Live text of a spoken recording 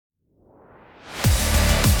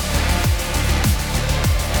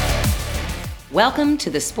Welcome to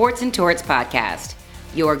the Sports N Torts podcast,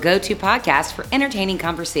 your go-to podcast for entertaining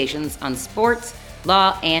conversations on sports,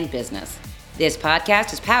 law, and business. This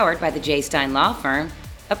podcast is powered by the J. Stein Law Firm,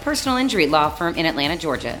 a personal injury law firm in Atlanta,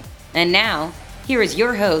 Georgia. And now, here is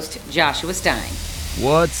your host, Joshua Stein.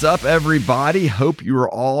 What's up, everybody? Hope you are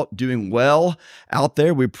all doing well out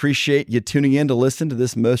there. We appreciate you tuning in to listen to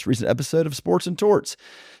this most recent episode of Sports N Torts.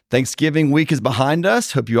 Thanksgiving week is behind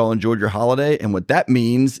us. Hope you all enjoyed your holiday. And what that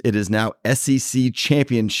means, it is now SEC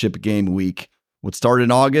Championship Game week. What started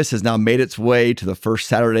in August has now made its way to the first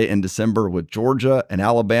Saturday in December with Georgia and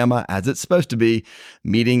Alabama, as it's supposed to be,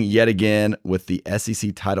 meeting yet again with the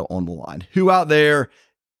SEC title on the line. Who out there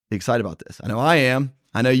excited about this? I know I am.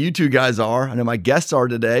 I know you two guys are. I know my guests are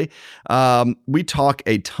today. We talk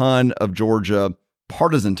a ton of Georgia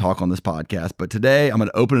partisan talk on this podcast, but today I'm going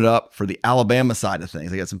to open it up for the Alabama side of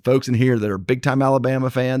things. I got some folks in here that are big-time Alabama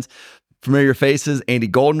fans, familiar faces. Andy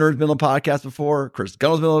Goldner has been on the podcast before. Chris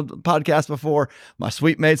Gunnels has been on the podcast before. My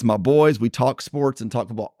sweet mates, my boys, we talk sports and talk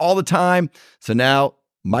football all the time. So now,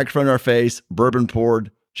 microphone in our face, bourbon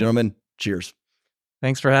poured. Gentlemen, cheers.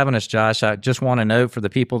 Thanks for having us, Josh. I just want to note for the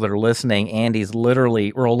people that are listening, Andy's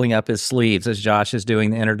literally rolling up his sleeves as Josh is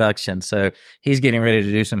doing the introduction. So he's getting ready to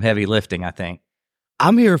do some heavy lifting, I think.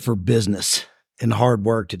 I'm here for business and hard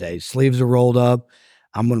work today. Sleeves are rolled up.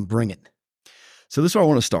 I'm going to bring it. So this is where I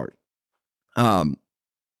want to start.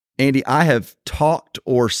 Andy, I have talked to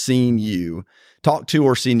or seen you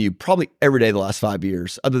probably every day the last 5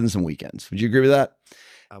 years, other than some weekends. Would you agree with that?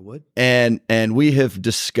 I would. And we have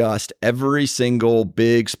discussed every single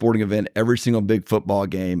big sporting event, every single big football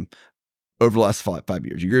game over the last five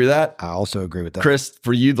years. You agree with that? I also agree with that. Chris,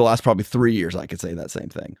 for you, the last probably 3 years, I could say that same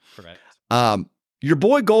thing. Correct. Your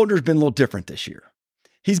boy Goldner's been a little different this year.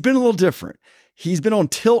 He's been a little different. He's been on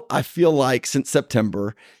tilt, I feel like, since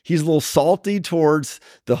September. He's a little salty towards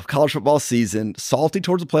the college football season, salty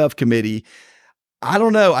towards the playoff committee. I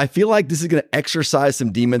don't know. I feel like this is going to exercise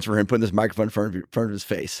some demons for him, putting this microphone in front of his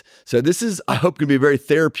face. So this is, I hope, going to be a very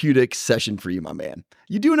therapeutic session for you, my man.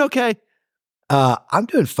 You doing okay? I'm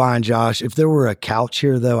doing fine, Josh. If there were a couch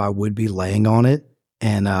here, though, I would be laying on it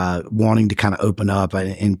and wanting to kind of open up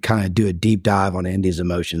and kind of do a deep dive on Andy's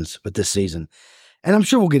emotions with this season. And I'm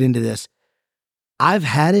sure we'll get into this. I've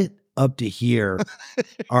had it up to here,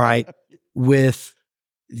 all right, with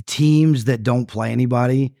teams that don't play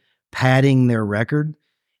anybody padding their record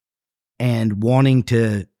and wanting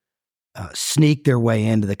to sneak their way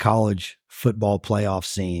into the college football playoff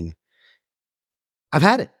scene. I've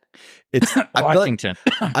had it. It's Washington.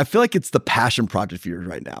 I feel like it's the passion project for yours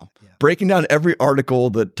right now. Yeah. Breaking down every article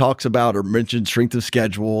that talks about or mentions strength of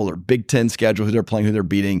schedule or Big Ten schedule, who they're playing, who they're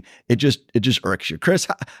beating. It just irks you. Chris,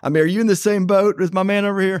 I mean, are you in the same boat as my man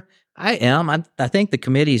over here? I am. I think the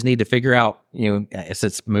committees need to figure out, as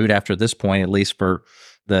it's moot after this point, at least for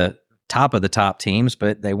the top of the top teams,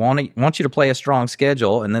 but they want you to play a strong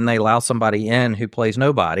schedule, and then they allow somebody in who plays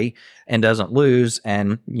nobody and doesn't lose,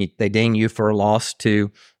 and they ding you for a loss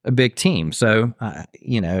to a big team. So,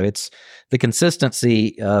 it's the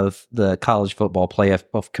consistency of the college football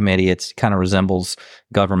playoff committee. It kind of resembles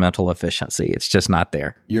governmental efficiency. It's just not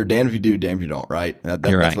there. You're damned if you do, damned if you don't, right?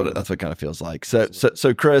 You're right. That's what it kind of feels like.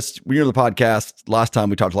 So Chris, when you're on the podcast, last time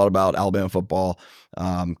we talked a lot about Alabama football.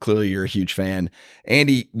 Clearly you're a huge fan.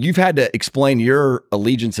 Andy, you've had to explain your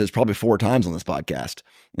allegiances probably 4 times on this podcast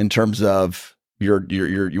in terms of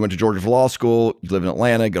you went to Georgia for law school, you live in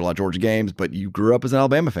Atlanta, go to a lot of Georgia games, but you grew up as an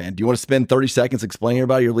Alabama fan. Do you want to spend 30 seconds explaining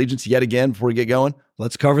about your allegiance yet again before we get going?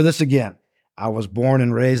 Let's cover this again. I was born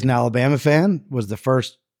and raised an Alabama fan, was the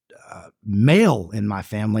first male in my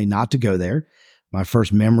family not to go there. My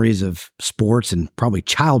first memories of sports and probably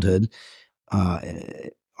childhood are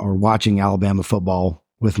watching Alabama football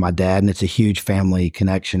with my dad, and it's a huge family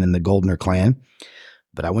connection in the Goldner clan.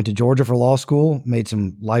 But I went to Georgia for law school, made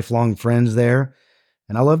some lifelong friends there,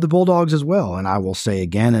 and I love the Bulldogs as well. And I will say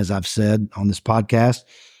again, as I've said on this podcast,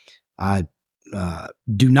 I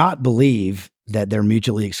do not believe that they're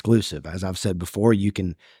mutually exclusive. As I've said before, you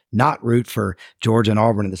can not root for Georgia and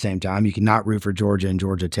Auburn at the same time. You can not root for Georgia and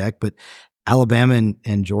Georgia Tech, but Alabama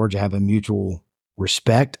and Georgia have a mutual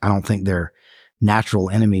respect. I don't think they're natural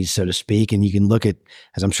enemies, so to speak. And you can look at,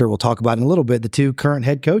 as I'm sure we'll talk about in a little bit, the two current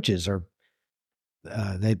head coaches are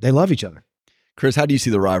they love each other. Chris, how do you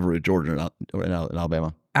see the rivalry with Georgia and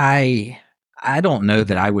Alabama? I don't know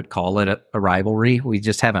that I would call it a rivalry. We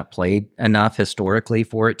just haven't played enough historically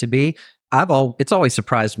for it to be. It's always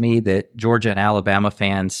surprised me that Georgia and Alabama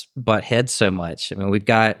fans butt heads so much. I mean,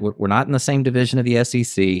 we're not in the same division of the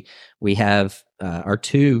SEC. We have our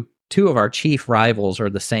two two of our chief rivals are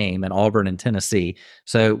the same in Auburn and Tennessee.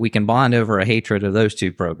 So we can bond over a hatred of those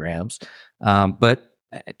two programs. But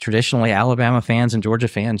traditionally, Alabama fans and Georgia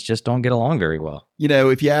fans just don't get along very well.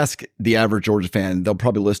 If you ask the average Georgia fan, they'll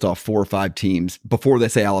probably list off 4 or 5 teams before they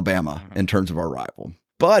say Alabama in terms of our rival.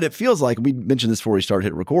 But it feels like, we mentioned this before we started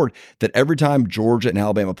hitting record, that every time Georgia and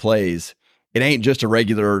Alabama plays, it ain't just a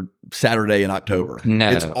regular Saturday in October.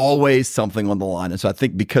 No. It's always something on the line. And so I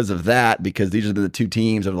think because of that, because these have been the two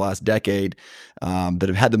teams over the last decade that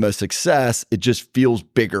have had the most success, it just feels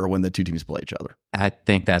bigger when the two teams play each other. I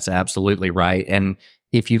think that's absolutely right. And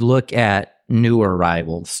if you look at newer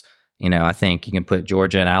rivals, I think you can put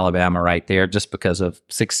Georgia and Alabama right there just because of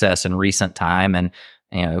success in recent time. And,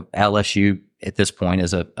 LSU at this point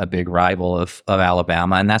is a big rival of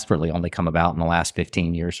Alabama, and that's really only come about in the last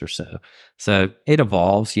 15 years or so. So it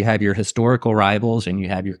evolves. You have your historical rivals and you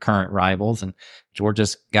have your current rivals, and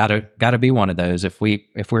Georgia's got to be one of those. If we're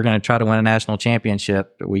going to try to win a national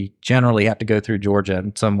championship, we generally have to go through Georgia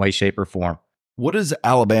in some way, shape, or form. What is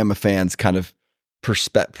Alabama fans' kind of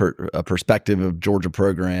perspective of Georgia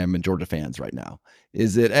program and Georgia fans right now?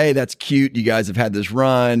 Is it, hey, that's cute, you guys have had this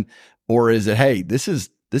run, or is it, hey, this is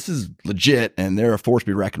legit and they're a force to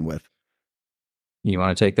be reckoned with? You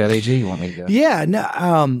want to take that, AG? You want me to go? Yeah,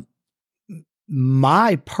 no.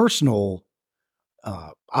 My personal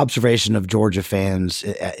observation of Georgia fans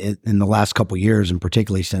in the last couple of years, and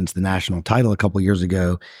particularly since the national title a couple of years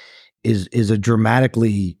ago, is a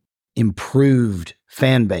dramatically improved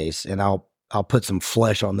fan base, and I'll put some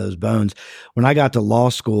flesh on those bones. When I got to law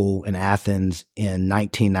school in Athens in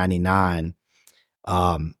 1999,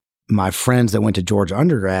 my friends that went to Georgia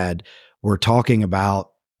undergrad were talking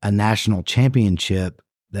about a national championship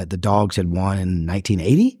that the Dogs had won in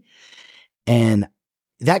 1980. And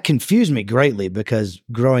that confused me greatly, because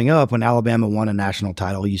growing up, when Alabama won a national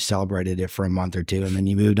title, you celebrated it for a month or two, and then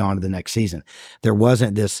you moved on to the next season. There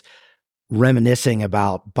wasn't this reminiscing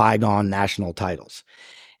about bygone national titles.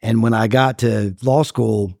 And when I got to law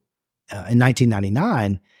school in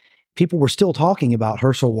 1999, people were still talking about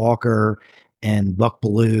Herschel Walker and Buck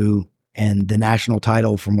Bellew and the national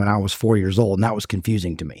title from when I was 4 years old. And that was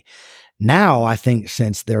confusing to me. Now, I think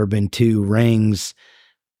since there have been 2 rings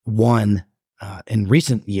won in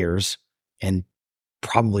recent years, and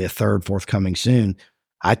probably a third forthcoming soon,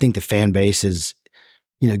 I think the fan base is,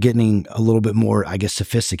 getting a little bit more, I guess,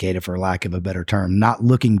 sophisticated, for lack of a better term, not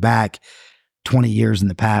looking back 20 years in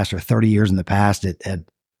the past or 30 years in the past at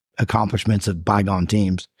accomplishments of bygone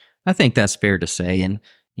teams. I think that's fair to say. And,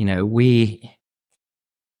 we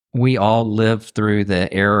all lived through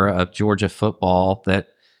the era of Georgia football that,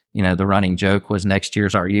 the running joke was next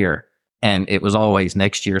year's our year. And it was always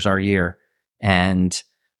next year's our year. And,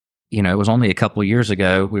 it was only a couple of years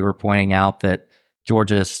ago we were pointing out that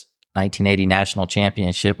Georgia's 1980 national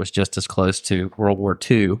championship was just as close to World War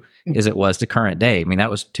II as it was to current day. I mean, that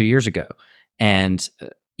was 2 years ago. And,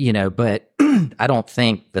 but I don't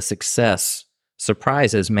think the success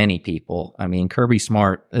surprises many people. I mean, Kirby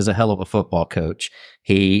Smart is a hell of a football coach.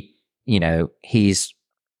 He's,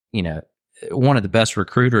 one of the best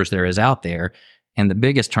recruiters there is out there. And the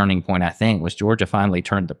biggest turning point, I think, was Georgia finally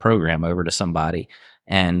turned the program over to somebody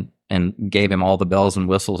and gave him all the bells and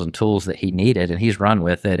whistles and tools that he needed, and he's run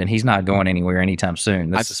with it, and he's not going anywhere anytime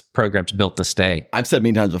soon. This program's built to stay. I've said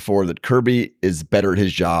many times before that Kirby is better at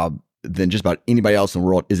his job than just about anybody else in the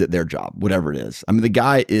world is at their job, whatever it is. I mean, the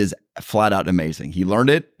guy is flat out amazing. He learned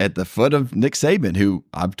it at the foot of Nick Saban, who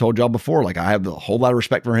I've told y'all before, I have a whole lot of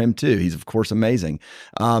respect for him too. He's of course amazing.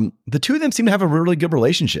 The two of them seem to have a really good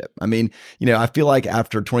relationship. I mean, I feel like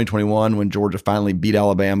after 2021, when Georgia finally beat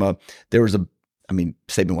Alabama, there was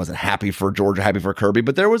Saban wasn't happy for Georgia, happy for Kirby,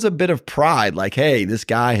 but there was a bit of pride, like, hey, this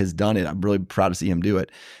guy has done it. I'm really proud to see him do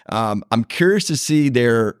it. I'm curious to see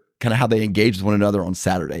their kind of how they engage with one another on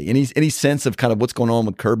Saturday. Any sense of kind of what's going on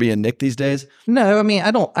with Kirby and Nick these days? No,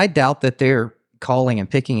 I doubt that they're calling and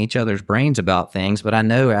picking each other's brains about things, but I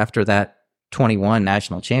know after that 21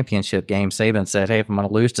 national championship game, Saban said, hey, if I'm going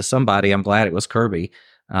to lose to somebody, I'm glad it was Kirby.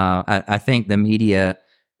 I think the media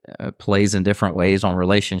plays in different ways on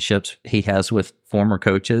relationships he has with former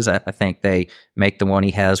coaches. I think they make the one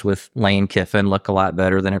he has with Lane Kiffin look a lot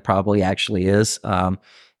better than it probably actually is.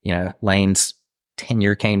 Lane's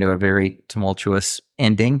tenure came to a very tumultuous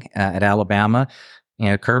ending at Alabama.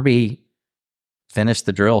 Kirby finished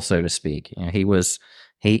the drill, so to speak.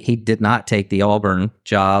 He did not take the Auburn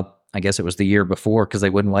job. I guess it was the year before, because they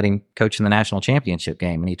wouldn't let him coach in the national championship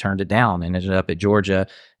game, and he turned it down and ended up at Georgia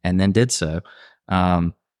and then did so.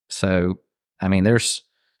 There's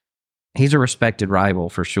he's a respected rival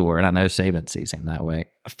for sure, and I know Saban sees him that way.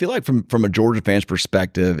 I feel like from a Georgia fan's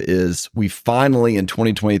perspective is we finally in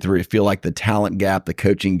 2023 feel like the talent gap, the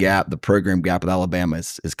coaching gap, the program gap with Alabama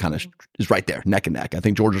is kind of is right there, neck and neck. I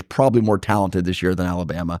think Georgia's probably more talented this year than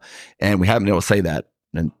Alabama, and we haven't been able to say that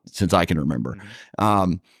since I can remember.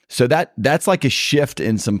 So that's like a shift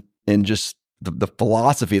in just the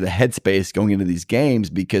philosophy, the headspace going into these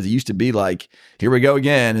games, because it used to be like, here we go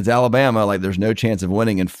again, it's Alabama, like there's no chance of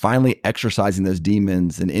winning, and finally exercising those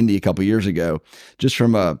demons in Indy a couple years ago, just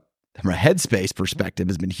from a headspace perspective,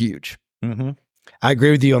 has been huge. Mm-hmm. I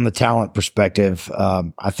agree with you on the talent perspective.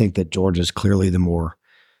 I think that Georgia's clearly the more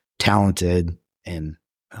talented and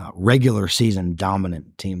regular season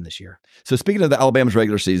dominant team this year. So speaking of the Alabama's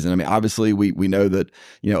regular season, I mean, obviously we know that,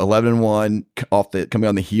 11-1 coming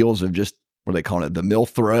on the heels of just, what are they calling it? The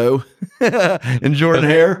MilThrow in Jordan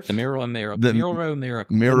Hare. The MilThrow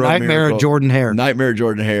miracle. Nightmare of Jordan Hare. Nightmare of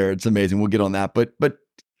Jordan Hare. It's amazing. We'll get on that. But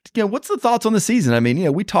what's the thoughts on the season? I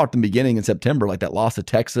mean, we talked in the beginning in September, like that loss to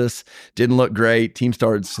Texas didn't look great. Team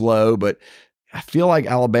started slow, but I feel like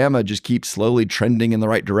Alabama just keeps slowly trending in the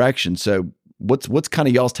right direction. So what's kind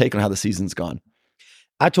of y'all's take on how the season's gone?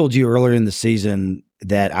 I told you earlier in the season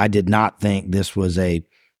that I did not think this was a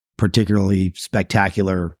particularly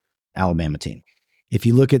spectacular Alabama team. If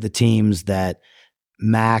you look at the teams that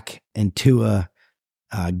Mac and Tua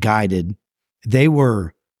guided, they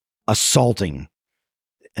were assaulting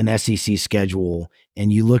an SEC schedule,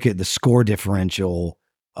 and you look at the score differential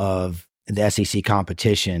of the SEC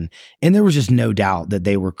competition, and there was just no doubt that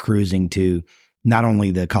they were cruising to not only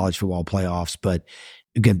the college football playoffs, but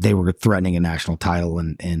they were threatening a national title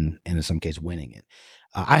and in some case winning it.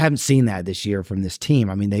 I haven't seen that this year from this team.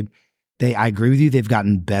 I mean, I agree with you. They've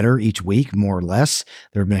gotten better each week, more or less.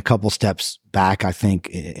 There have been a couple steps back, I think,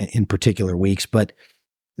 in particular weeks. But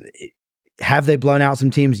have they blown out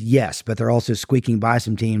some teams? Yes, but they're also squeaking by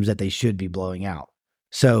some teams that they should be blowing out.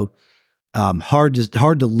 So hard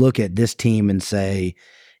to look at this team and say,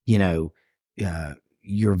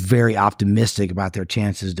 you're very optimistic about their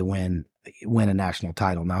chances to win a national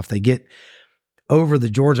title. Now, if they get over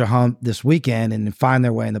the Georgia hump this weekend and find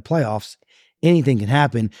their way in the playoffs, anything can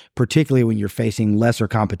happen, particularly when you're facing lesser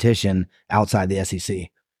competition outside the SEC.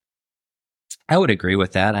 I would agree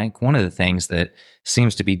with that. I think one of the things that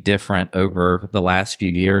seems to be different over the last few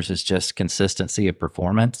years is just consistency of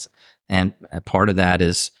performance. And a part of that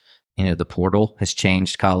is, the portal has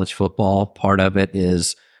changed college football. Part of it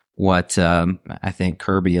is what I think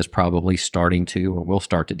Kirby is probably starting to, or will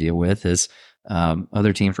start to deal with, is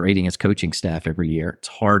other teams rating his coaching staff every year. It's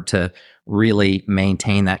hard to really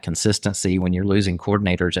maintain that consistency when you're losing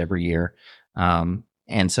coordinators every year.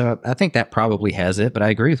 And so I think that probably has it, but I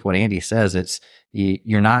agree with what Andy says.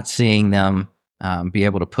 You're not seeing them be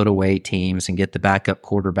able to put away teams and get the backup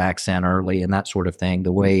quarterbacks in early and that sort of thing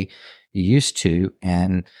the way you used to.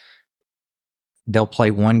 And they'll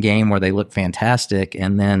play one game where they look fantastic.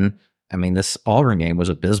 And then, this Auburn game was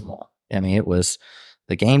abysmal.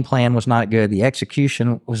 The game plan was not good. The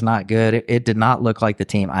execution was not good. It did not look like the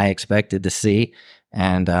team I expected to see.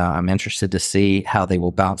 And I'm interested to see how they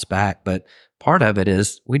will bounce back. But part of it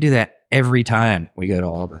is we do that every time we go to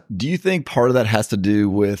Auburn. Do you think part of that has to do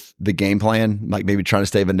with the game plan? Like maybe trying to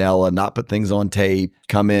stay vanilla, not put things on tape,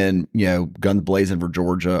 come in, guns blazing for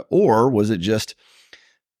Georgia? Or was it just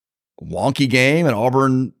wonky game and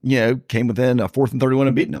Auburn, came within a 4th and 31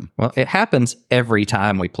 and beating them? Well, it happens every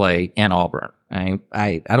time we play in Auburn.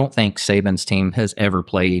 I don't think Saban's team has ever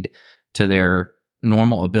played to their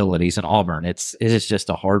normal abilities in Auburn. It is just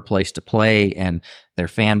a hard place to play, and their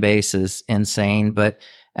fan base is insane. But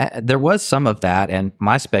there was some of that, and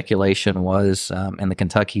my speculation was in the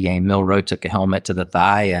Kentucky game, MilThrow took a helmet to the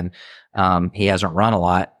thigh, and he hasn't run a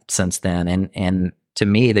lot since then. And to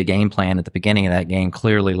me, the game plan at the beginning of that game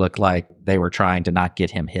clearly looked like they were trying to not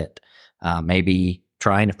get him hit. Maybe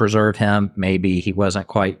trying to preserve him. Maybe he wasn't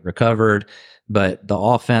quite recovered. But the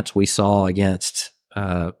offense we saw against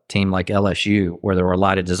a team like LSU, where there were a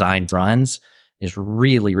lot of designed runs, is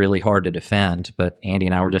really, really hard to defend. But Andy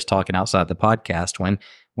and I were just talking outside the podcast,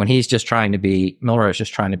 when he's just trying to be, MilThrow is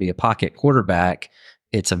just trying to be a pocket quarterback,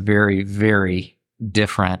 it's a very, very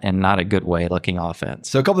different and not a good way looking offense.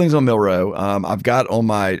 So a couple things on MilThrow. I've got on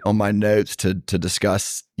my notes to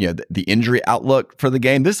discuss, the injury outlook for the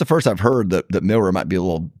game. This is the first I've heard that MilThrow might be a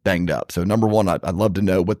little banged up. So number one, I'd love to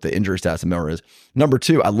know what the injury status of MilThrow is. Number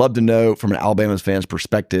two, I'd love to know from an Alabama fan's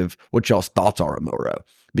perspective what y'all's thoughts are of MilThrow,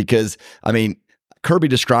 because Kirby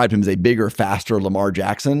described him as a bigger, faster Lamar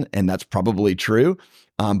Jackson, and that's probably true.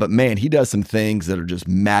 But man, he does some things that are just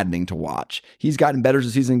maddening to watch. He's gotten better as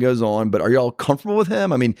the season goes on, but are y'all comfortable with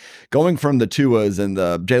him? I mean, going from the Tuas and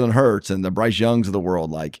the Jalen Hurts and the Bryce Youngs of the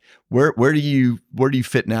world, like where do you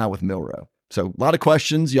fit now with MilThrow? So a lot of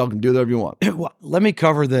questions. Y'all can do whatever you want. Well, let me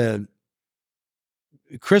cover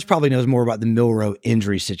Chris probably knows more about the MilThrow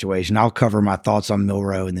injury situation. I'll cover my thoughts on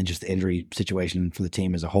MilThrow and then just the injury situation for the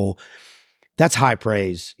team as a whole. That's high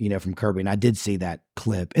praise, from Kirby. And I did see that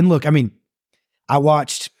clip. And look, I mean, I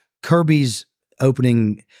watched Kirby's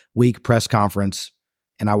opening week press conference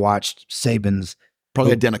and I watched Saban's.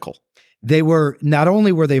 Probably identical. Not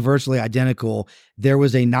only were they virtually identical, there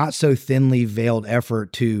was a not so thinly veiled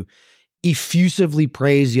effort to effusively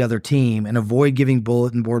praise the other team and avoid giving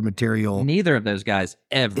bulletin board material. Neither of those guys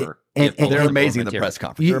ever. And they're amazing in the press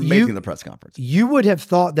conference. They're amazing in the press conference. You would have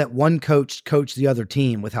thought that one coach coached the other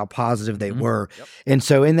team with how positive they were. Yep.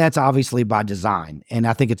 And that's obviously by design. And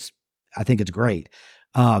I think it's great.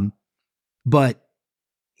 But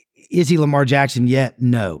is he Lamar Jackson yet?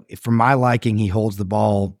 No. For my liking, he holds the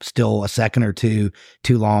ball still a second or two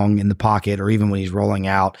too long in the pocket, or even when he's rolling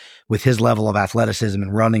out with his level of athleticism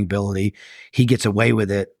and running ability, he gets away with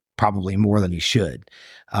it probably more than he should.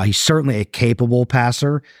 He's certainly a capable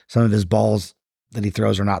passer. Some of his balls that he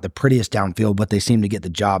throws are not the prettiest downfield, but they seem to get the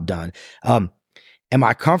job done. Am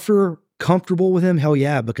I comfortable with him? Hell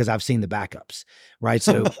yeah, because I've seen the backups, right?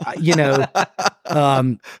 So,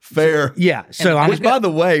 fair. Yeah. So, which, by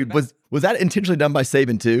the way, was that intentionally done by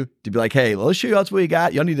Saban too? To be like, hey, let's show you what you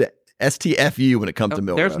got. Y'all need to STFU when it comes to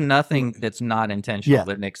MilThrow. There's nothing that's not intentional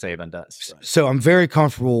that Nick Saban does. So I'm very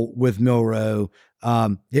comfortable with MilThrow.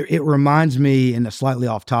 It reminds me, in a slightly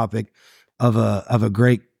off topic, of a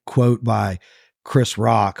great quote by Chris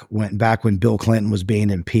Rock when Bill Clinton was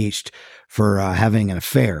being impeached for having an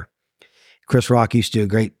affair. Chris Rock used to do a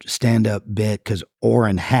great stand-up bit because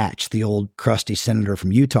Orrin Hatch, the old crusty senator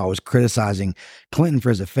from Utah, was criticizing Clinton for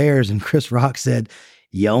his affairs, and Chris Rock said,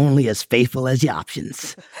 "You're only as faithful as your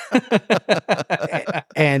options."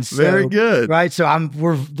 And so, very good, right? So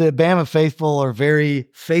we're the Bama faithful are very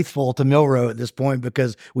faithful to MilThrow at this point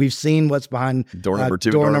because we've seen what's behind door number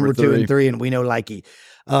two, and three, and we know likey.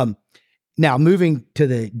 Now moving to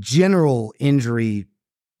the general injury,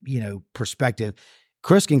 perspective.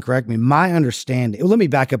 Chris can correct me. My understanding, let me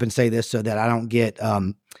back up and say this so that I don't get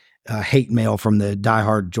hate mail from the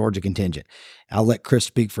diehard Georgia contingent. I'll let Chris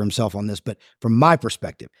speak for himself on this, but from my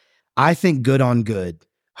perspective, I think good on good,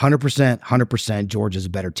 100%, Georgia's a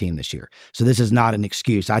better team this year. So this is not an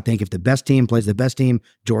excuse. I think if the best team plays the best team,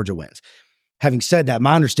 Georgia wins. Having said that,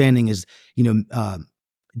 my understanding is,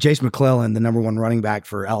 Jace McClellan, the number one running back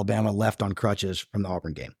for Alabama, left on crutches from the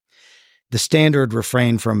Auburn game. The standard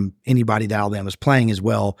refrain from anybody that Alabama's playing is,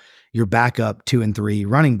 well, your backup 2 and 3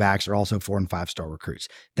 running backs are also 4 and 5 star recruits.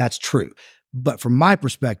 That's true. But from my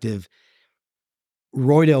perspective,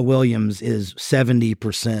 Roydell Williams is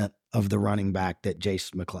 70% of the running back that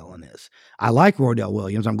Jace McClellan is. I like Roydell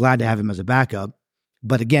Williams. I'm glad to have him as a backup.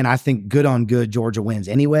 But again, I think good on good, Georgia wins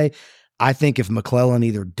anyway. I think if McClellan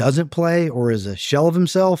either doesn't play or is a shell of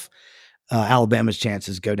himself, Alabama's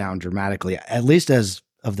chances go down dramatically, at least as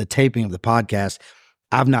of the taping of the podcast.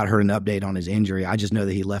 I've not heard an update on his injury. I just know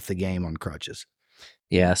that he left the game on crutches.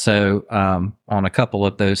 Yeah. So on a couple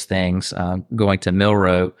of those things, going to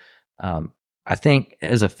MilThrow, I think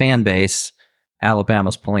as a fan base,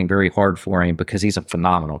 Alabama's pulling very hard for him because he's a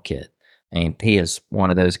phenomenal kid. I mean, he is one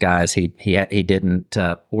of those guys. He didn't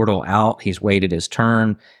portal out. He's waited his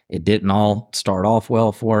turn. It didn't all start off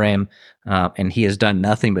well for him. And he has done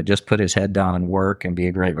nothing but just put his head down and work and be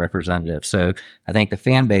a great representative. So I think the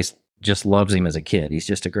fan base just loves him as a kid. He's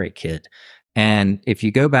just a great kid. And if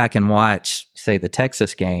you go back and watch, say, the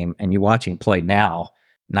Texas game and you watch him play now,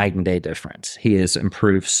 night and day difference. He has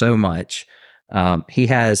improved so much. He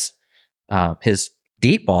has his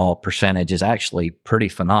deep ball percentage is actually pretty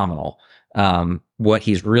phenomenal. What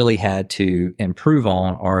he's really had to improve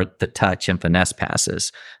on are the touch and finesse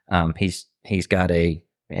passes. He's got a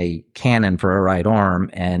cannon for a right arm,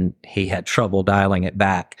 and he had trouble dialing it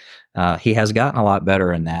back. He has gotten a lot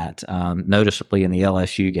better in that, noticeably in the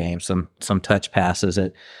LSU game, some touch passes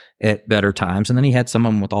at better times. And then he had some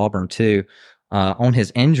of them with Auburn too. On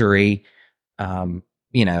his injury, running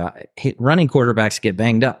quarterbacks get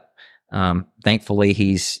banged up. Thankfully,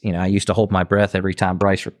 I used to hold my breath every time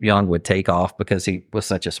Bryce Young would take off because he was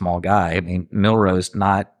such a small guy. I mean, MilThrow's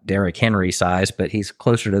not Derrick Henry size, but he's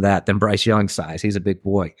closer to that than Bryce Young size. He's a big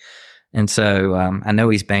boy. And so I know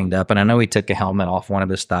he's banged up, and I know he took a helmet off one of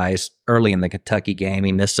his thighs early in the Kentucky game.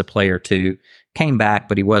 He missed a play or two, came back,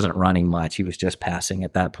 but he wasn't running much. He was just passing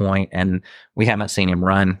at that point, and we haven't seen him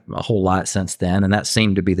run a whole lot since then. And that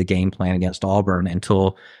seemed to be the game plan against Auburn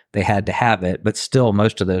until they had to have it. But still,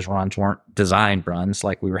 most of those runs weren't designed runs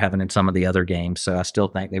like we were having in some of the other games. So I still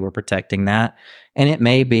think they were protecting that. And it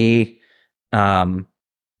may be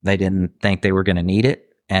they didn't think they were going to need it,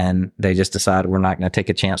 and they just decided we're not going to take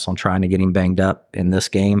a chance on trying to get him banged up in this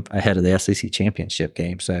game ahead of the SEC championship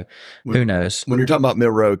game. So who knows? When you're talking about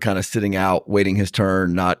MilThrow kind of sitting out, waiting his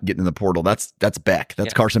turn, not getting in the portal, that's Beck.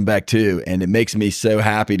 That's Carson Beck too. And it makes me so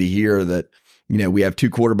happy to hear that, we have two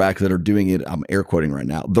quarterbacks that are doing it, I'm air quoting right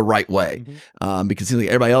now, the right way. Because it seems like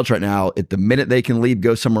everybody else right now, at the minute they can leave,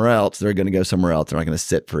 go somewhere else, they're going to go somewhere else. They're not going to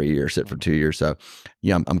sit for a year, sit for 2 years. So,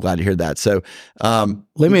 I'm glad to hear that. So,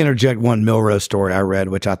 let me interject one MilThrow story I read,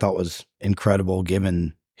 which I thought was incredible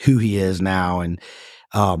given who he is now. And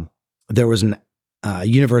there was an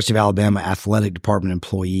University of Alabama athletic department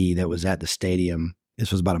employee that was at the stadium.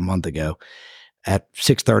 This was about a month ago at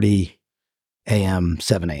 6:30 a.m.,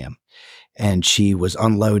 7 a.m. And she was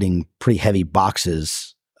unloading pretty heavy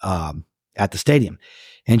boxes at the stadium.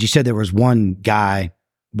 And she said there was one guy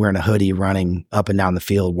wearing a hoodie running up and down the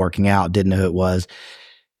field working out, didn't know who it was.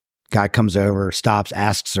 Guy comes over, stops,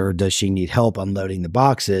 asks her, does she need help unloading the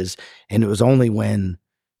boxes? And it was only when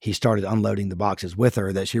he started unloading the boxes with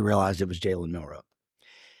her that she realized it was Jalen MilThrow.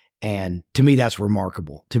 And to me, that's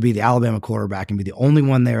remarkable, to be the Alabama quarterback and be the only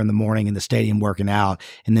one there in the morning in the stadium working out,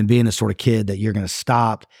 and then being the sort of kid that you're going to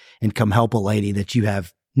stop and come help a lady that you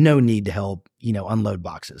have no need to help, unload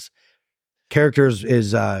boxes. Characters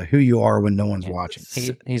is who you are when no one's watching.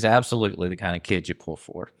 He's absolutely the kind of kid you pull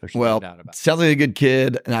for. There's no doubt about it. Sounds like a good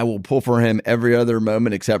kid, and I will pull for him every other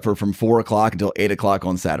moment except for from 4 o'clock until 8 o'clock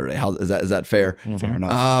on Saturday. How is that fair? Fair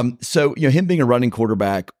enough. So him being a running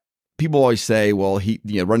quarterback, people always say, well,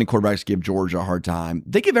 running quarterbacks give Georgia a hard time.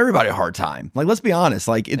 They give everybody a hard time. Like, let's be honest.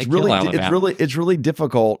 Like, it's really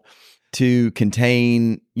difficult to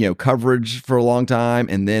contain, coverage for a long time.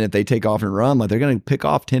 And then if they take off and run, like, they're going to pick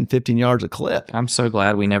off 10, 15 yards a clip. I'm so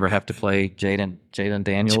glad we never have to play Jaden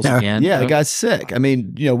Daniels again. Yeah, the guy's sick. I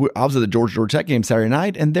mean, I was at the Georgia Tech game Saturday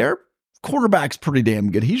night, and their quarterback's pretty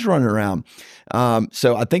damn good. He's running around.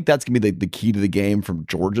 So I think that's going to be the key to the game from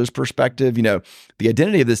Georgia's perspective. The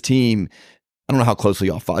identity of this team, I don't know how closely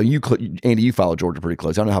y'all follow. Andy, you follow Georgia pretty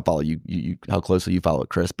close. I don't know how closely you follow it,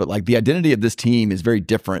 Chris. But like, the identity of this team is very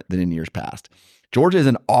different than in years past. Georgia is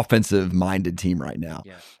an offensive-minded team right now.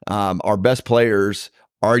 Yeah. Our best players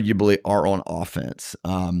arguably are on offense.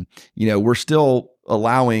 We're still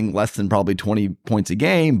allowing less than probably 20 points a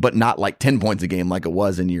game, but not like 10 points a game like it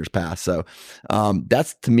was in years past. So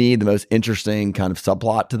that's, to me, the most interesting kind of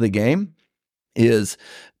subplot to the game is,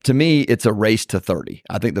 to me, it's a race to 30.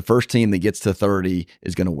 I think the first team that gets to 30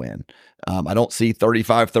 is going to win. I don't see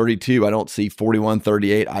 35-32. I don't see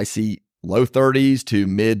 41-38. I see low 30s to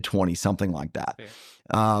mid 20s, something like that.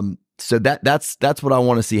 So that's what I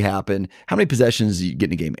want to see happen. How many possessions do you get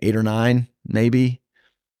in a game? 8 or 9, maybe?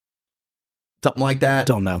 Something like that.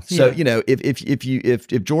 Don't know. So,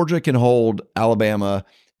 if Georgia can hold Alabama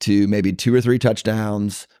to maybe 2 or 3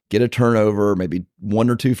 touchdowns, get a turnover, maybe 1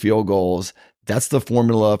 or 2 field goals, that's the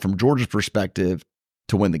formula from Georgia's perspective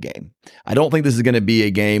to win the game. I don't think this is going to be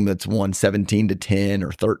a game that's won 17-10 or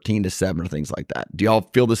 13-7 or things like that. Do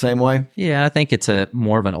y'all feel the same way? Yeah, I think it's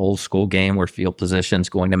more of an old school game where field position is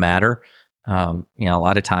going to matter. A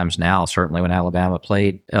lot of times now, certainly when Alabama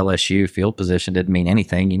played LSU, field position didn't mean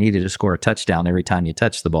anything. You needed to score a touchdown every time you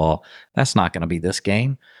touched the ball. That's not going to be this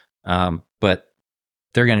game. But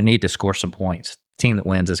they're going to need to score some points. The team that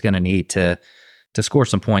wins is going to need to score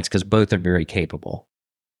some points because both are very capable.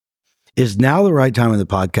 Is now the right time in the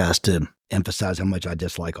podcast to emphasize how much I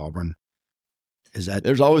dislike Auburn? Is that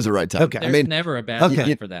There's always a right time. Okay. There's never a bad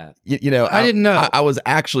time for that. I didn't know. I was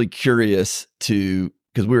actually curious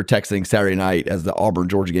because we were texting Saturday night as the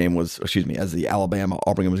as the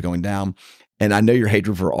Alabama-Auburn game was going down. And I know your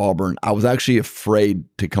hatred for Auburn. I was actually afraid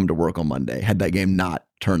to come to work on Monday had that game not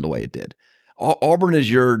turned the way it did. Auburn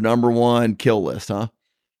is your number one kill list, huh?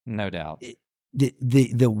 No doubt.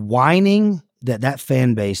 The whining that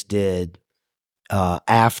fan base did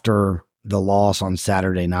after the loss on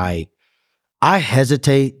Saturday night, I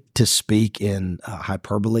hesitate to speak in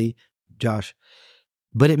hyperbole, Josh,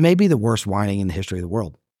 but it may be the worst whining in the history of the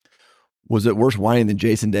world. Was it worse whining than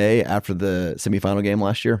Jason Day after the semifinal game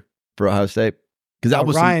last year for Ohio State? Because that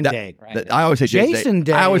was Ryan Day. I always say Jason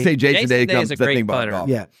Day. I always say Jason Day is a great putter.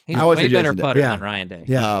 Yeah, he's a way better putter than Ryan Day.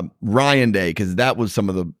 Yeah, Ryan Day, because that was some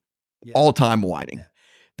of the all-time whining.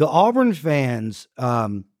 The Auburn fans,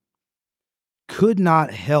 could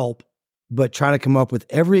not help but try to come up with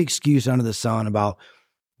every excuse under the sun about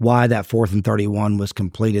why that 4th and 31 was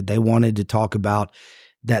completed. They wanted to talk about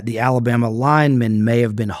that the Alabama linemen may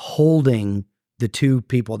have been holding the two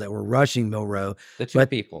people that were rushing MilThrow. The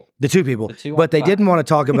two people. But they didn't want to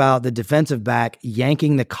talk about the defensive back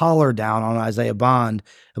yanking the collar down on Isaiah Bond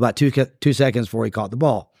about 2 seconds before he caught the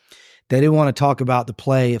ball. They didn't want to talk about the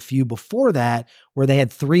play a few before that where they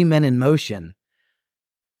had 3 men in motion,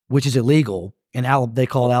 which is illegal, and they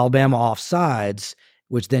called Alabama offsides,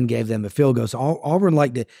 which then gave them a field goal. So Auburn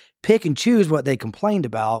liked to pick and choose what they complained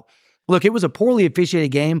about. Look, it was a poorly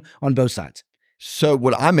officiated game on both sides. So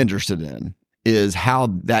what I'm interested in is how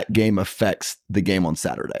that game affects the game on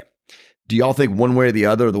Saturday. Do y'all think one way or the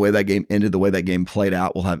other, the way that game ended, the way that game played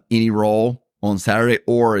out, will have any role on Saturday,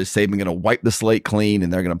 or is Saban going to wipe the slate clean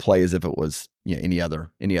and they're going to play as if it was any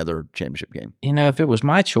other championship game? If it was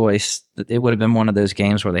my choice, it would have been one of those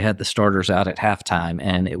games where they had the starters out at halftime,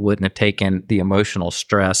 and it wouldn't have taken the emotional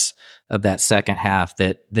stress of that second half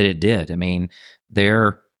that it did. I mean,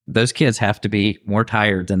 those kids have to be more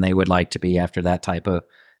tired than they would like to be after that type of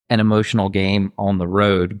an emotional game on the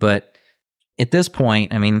road. But at this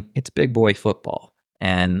point, I mean, it's big boy football,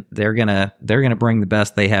 and they're gonna bring the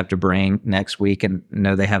best they have to bring next week, and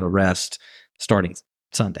know they have a rest starting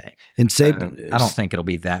Sunday. And Saban, I don't think it'll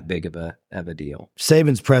be that big of a deal.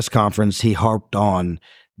 Saban's press conference, he harped on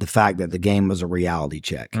the fact that the game was a reality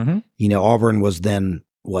check. Mm-hmm. Auburn was then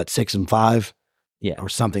 6-5, or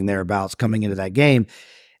something thereabouts coming into that game,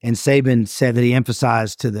 and Saban said that he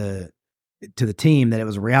emphasized to the team that it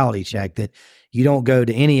was a reality check, that you don't go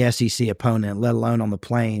to any SEC opponent, let alone on the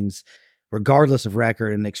Plains, regardless of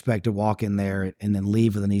record, and expect to walk in there and then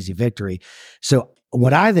leave with an easy victory. So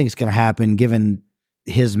what I think is going to happen, given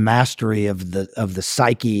his mastery of the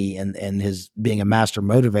psyche and his being a master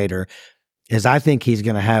motivator, is I think he's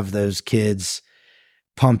going to have those kids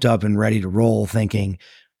pumped up and ready to roll, thinking,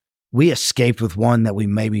 we escaped with one that we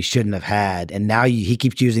maybe shouldn't have had. And now he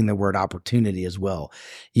keeps using the word opportunity as well.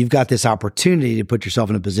 You've got this opportunity to put yourself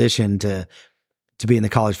in a position to be in the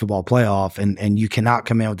college football playoff, and you cannot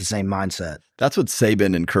come in with the same mindset. That's what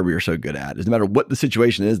Saban and Kirby are so good at. No matter what the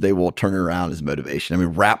situation is, they will turn it around as motivation. I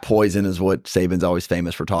mean, rat poison is what Saban's always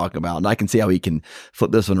famous for talking about, and I can see how he can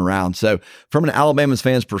flip this one around. So from an Alabama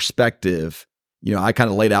fan's perspective, I kind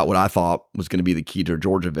of laid out what I thought was going to be the key to a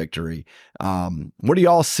Georgia victory. What do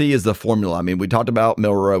y'all see as the formula? I mean, we talked about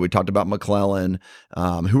MilThrow, we talked about McClellan.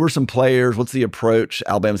 Who are some players? What's the approach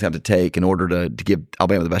Alabama's going to have to take in order to give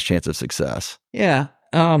Alabama the best chance of success? Yeah.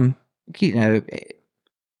 To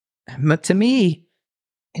me,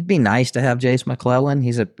 it'd be nice to have Jace McClellan.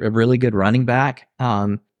 He's a really good running back.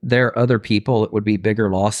 There are other people that would be bigger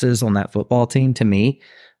losses on that football team to me.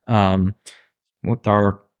 With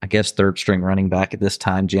our third string running back at this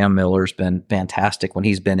time, Jam Miller's been fantastic when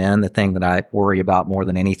he's been in. The thing that I worry about more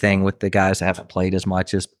than anything with the guys that haven't played as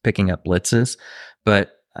much is picking up blitzes,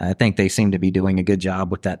 but I think they seem to be doing a good job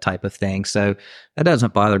with that type of thing. So that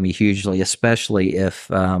doesn't bother me hugely, especially if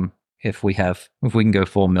we can go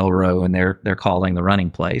full MilThrow and they're calling the running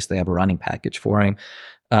plays. They have a running package for him.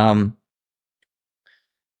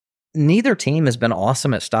 Neither team has been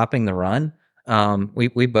awesome at stopping the run.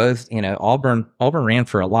 We both, Auburn ran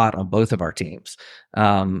for a lot on both of our teams.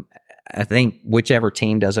 I think whichever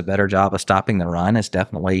team does a better job of stopping the run is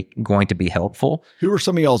definitely going to be helpful. Who are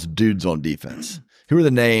some of y'all's dudes on defense? Who are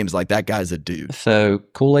the names like that guy's a dude? So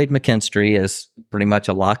Kool-Aid McKinstry is pretty much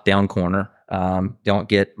a lockdown corner. Don't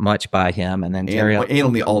get much by him. And then and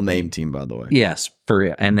on the all-name team, by the way. Yes, for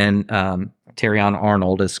real. And then Terrion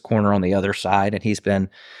Arnold is corner on the other side, and he's been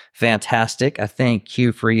fantastic. I think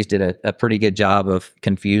Hugh Freeze did a pretty good job of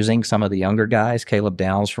confusing some of the younger guys. Caleb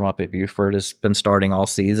Downs from up at Buford has been starting all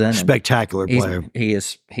season. Spectacular player.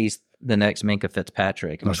 He's the next Minka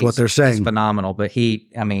Fitzpatrick. That's what they're saying. He's phenomenal, but he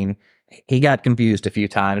got confused a few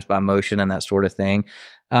times by motion and that sort of thing.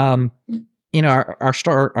 Our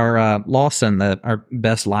Lawson, our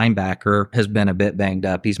best linebacker, has been a bit banged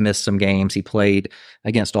up. He's missed some games. He played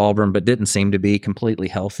against Auburn, but didn't seem to be completely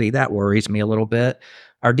healthy. That worries me a little bit.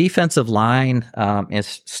 Our defensive line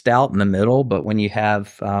is stout in the middle, but when you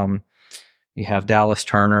have Dallas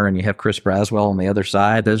Turner and you have Chris Braswell on the other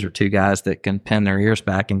side, those are two guys that can pin their ears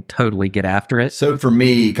back and totally get after it. So for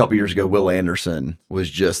me, a couple years ago, Will Anderson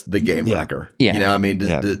was just the game wrecker. Yeah.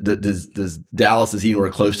 Does Dallas, is he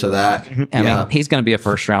anywhere close to that? I mean, he's going to be a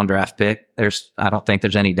first round draft pick. I don't think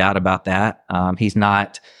there's any doubt about that. He's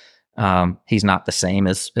not the same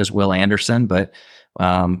as Will Anderson, but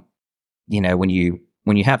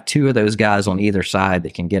when you have two of those guys on either side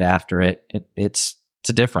that can get after it, it's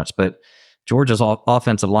a difference. But Georgia's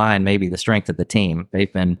offensive line may be the strength of the team.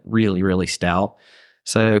 They've been really, really stout.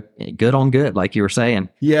 So good on good, like you were saying.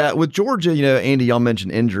 Yeah, with Georgia, Andy, y'all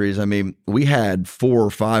mentioned injuries. I mean, we had 4 or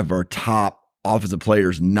 5 of our top offensive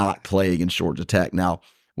players not play against Georgia Tech. Now,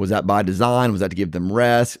 was that by design? Was that to give them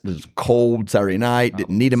rest? It was cold Saturday night.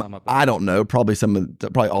 Didn't need them. I don't know. Probably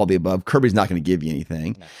all the above. Kirby's not going to give you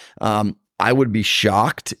anything. No. I would be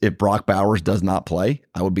shocked if Brock Bowers does not play.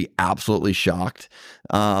 I would be absolutely shocked.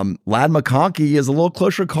 Ladd McConkey is a little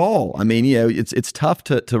closer call. I mean, it's tough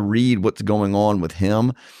to read what's going on with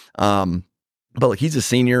him. But look, he's a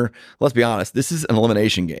senior. Let's be honest. This is an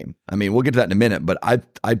elimination game. I mean, we'll get to that in a minute, but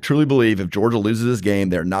I truly believe if Georgia loses this game,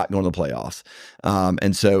 they're not going to the playoffs.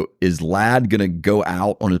 And so is Ladd going to go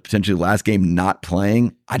out on his potentially last game not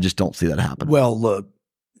playing? I just don't see that happening. Well, look,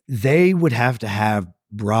 they would have to have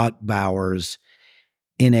Brock Bowers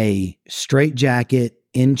in a straitjacket,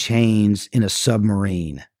 in chains, in a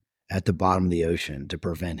submarine at the bottom of the ocean to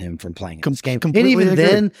prevent him from playing this game. And even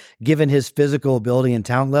then, given his physical ability and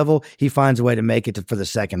talent level, he finds a way to make it for the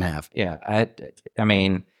second half. Yeah, I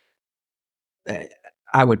mean,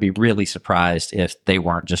 I would be really surprised if they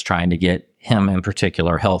weren't just trying to get him in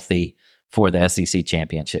particular healthy for the SEC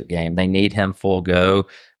championship game. They need him full go.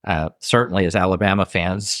 Certainly as Alabama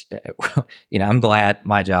fans, I'm glad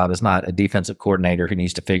my job is not a defensive coordinator who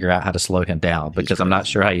needs to figure out how to slow him down, because I'm not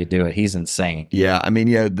sure how you do it. He's insane. Yeah. I mean,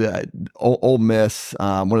 the Ole Miss,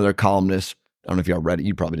 one of their columnists, I don't know if y'all read it.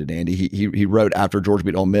 You probably did, Andy. He wrote after Georgia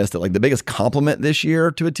beat Ole Miss that like the biggest compliment this year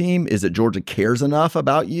to a team is that Georgia cares enough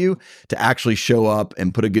about you to actually show up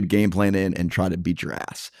and put a good game plan in and try to beat your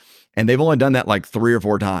ass. And they've only done that like 3 or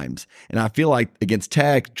 4 times. And I feel like against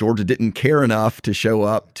Tech, Georgia didn't care enough to show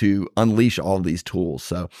up to unleash all of these tools.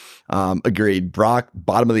 So agreed. Brock,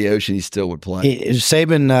 bottom of the ocean, he still would play.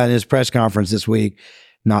 Saban in his press conference this week,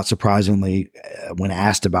 not surprisingly, when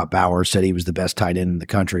asked about Bowers, said he was the best tight end in the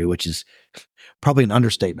country, which is probably an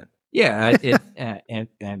understatement. Yeah,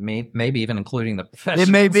 and maybe even including the professionals.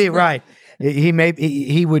 It may be, right.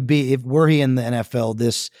 He would be, if were he in the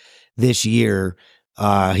NFL this year,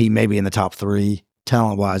 he may be in the top 3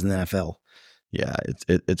 talent-wise in the NFL. Yeah,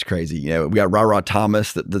 it's crazy. We got Ra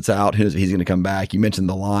Thomas that's out. He's going to come back. You mentioned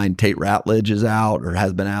the line. Tate Ratledge is out or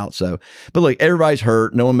has been out. So, but look, everybody's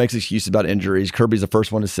hurt. No one makes excuses about injuries. Kirby's the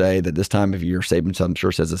first one to say that this time of year, Saban, I'm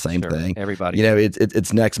sure, says the same thing. Everybody.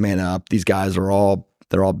 It's next man up. These guys are all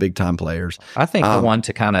big time players. I think the one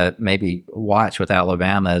to kind of maybe watch with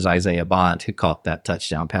Alabama is Isaiah Bond, who caught that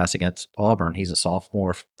touchdown pass against Auburn. He's a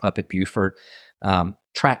sophomore up at Buford.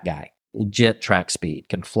 Track guy, legit track speed,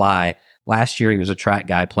 can fly. Last year he was a track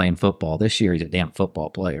guy playing football. This year he's a damn football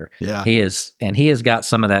player. Yeah, he is, and he has got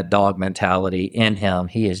some of that dog mentality in him.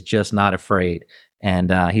 He is just not afraid,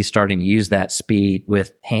 and he's starting to use that speed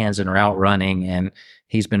with hands and route running, and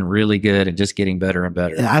he's been really good and just getting better and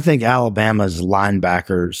better. And I think Alabama's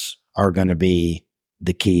linebackers are going to be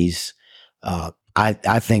the keys.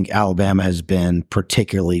 I think Alabama has been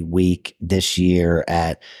particularly weak this year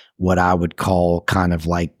at what I would call kind of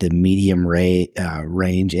like the medium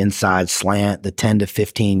range inside slant, the 10 to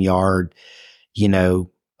 15 yard,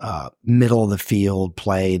 middle of the field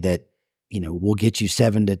play that, will get you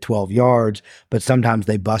 7 to 12 yards, but sometimes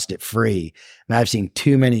they bust it free. And I've seen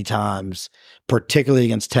too many times, particularly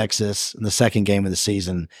against Texas in the second game of the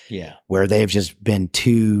season, where they've just been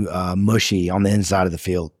too mushy on the inside of the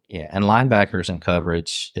field. Yeah, and linebackers in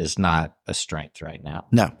coverage is not a strength right now.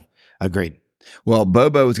 No, agreed. Well,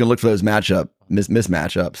 Bobo is going to look for those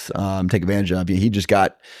mismatchups, take advantage of. He just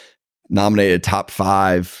got nominated top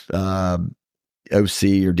 5 OC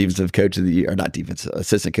or defensive coach of the year, or not defensive,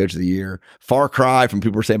 assistant coach of the year. Far cry from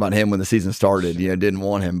people were saying about him when the season started. Didn't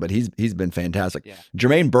want him, but he's been fantastic. Yeah.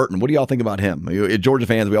 Jermaine Burton, what do y'all think about him? Georgia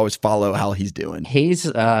fans, we always follow how he's doing. He's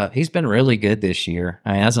been really good this year.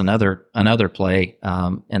 I mean, that's another play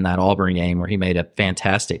in that Auburn game where he made a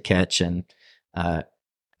fantastic catch, and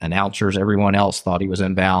announcers, everyone else thought he was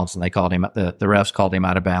in bounds, and they called him. The refs called him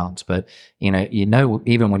out of bounds. But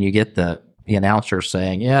even when you get the announcer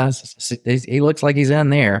saying, he looks like he's in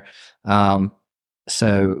there.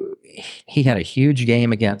 So he had a huge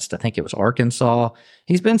game against, I think it was Arkansas.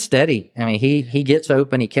 He's been steady. I mean, he gets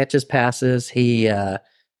open, he catches passes, he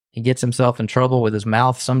gets himself in trouble with his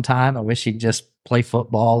mouth sometime. I wish he'd just play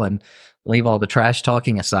football and leave all the trash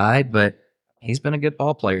talking aside, but he's been a good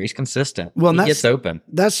ball player. He's consistent. Well, he gets open.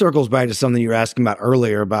 That circles back to something you were asking about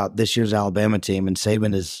earlier about this year's Alabama team, and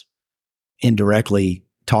Saban has indirectly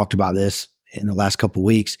talked about this in the last couple of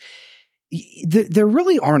weeks. There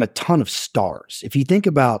really aren't a ton of stars. If you think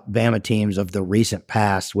about Bama teams of the recent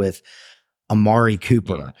past with Amari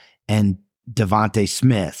Cooper and Devontae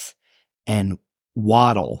Smith and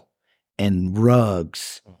Waddle and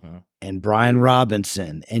Ruggs and Brian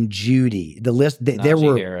Robinson and Judy. The list, there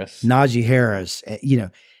were Najee Harris.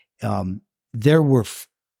 There were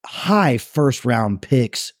high first round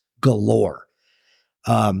picks galore.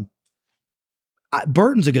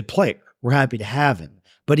 Burton's a good player. We're happy to have him,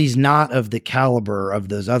 but he's not of the caliber of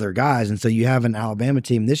those other guys. And so you have an Alabama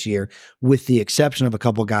team this year, with the exception of a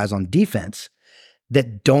couple of guys on defense,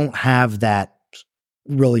 that don't have that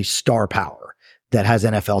really star power that has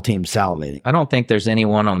NFL teams salivating. I don't think there's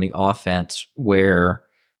anyone on the offense where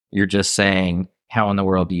you're just saying, how in the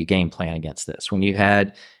world do you game plan against this? When you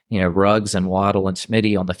had, Ruggs and Waddle and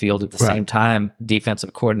Smitty on the field at the same time,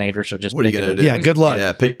 defensive coordinators are just... What are you going to do? Yeah, good luck.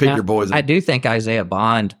 Yeah, pick your boys. I do think Isaiah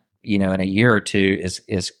Bond, in a year or two is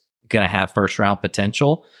going to have first round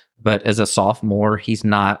potential, but as a sophomore, he's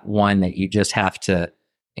not one that you just have to,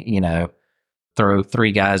 throw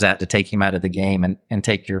three guys out to take him out of the game and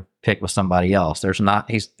take your pick with somebody else. There's not,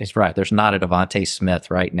 he's right. There's not a Devontae Smith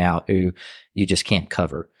right now who you just can't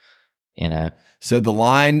cover, So the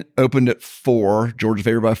line opened at 4, Georgia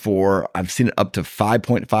favored by 4. I've seen it up to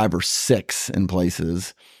 5.5 or 6 in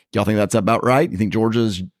places. Y'all think that's about right? You think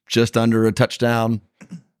Georgia's just under a touchdown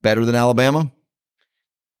better than Alabama?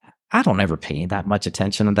 I don't ever pay that much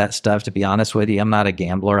attention to that stuff, to be honest with you. I'm not a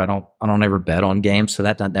gambler. I don't ever bet on games, so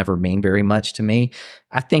that doesn't ever mean very much to me.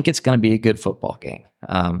 I think it's going to be a good football game.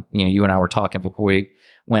 You and I were talking before we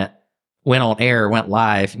went on air, went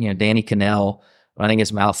live. Danny Cannell running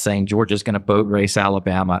his mouth saying Georgia's going to boat race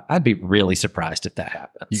Alabama. I'd be really surprised if that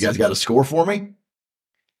happens. You guys got a score for me?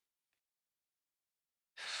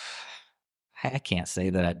 I can't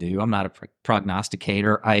say that I do. I'm not a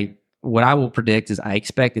prognosticator. What I will predict is I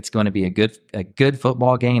expect it's going to be a good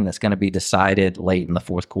football game that's going to be decided late in the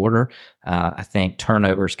fourth quarter. I think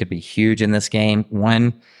turnovers could be huge in this game.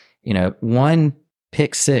 One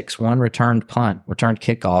pick six, one returned punt, returned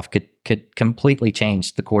kickoff could completely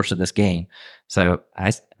change the course of this game. So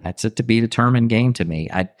that's a to be determined game to me.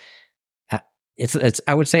 I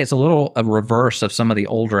would say it's a little a reverse of some of the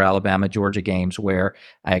older Alabama Georgia games where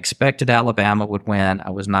I expected Alabama would win. I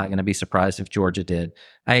was not going to be surprised if Georgia did.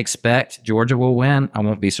 I expect Georgia will win. I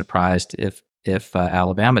won't be surprised if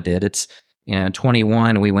Alabama did. It's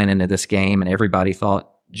 21. We went into this game and everybody thought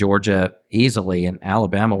Georgia easily, and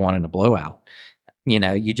Alabama won in a blowout.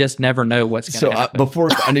 You just never know what's going to happen. Before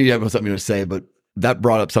I knew you had something to say, but that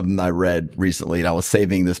brought up something I read recently, and I was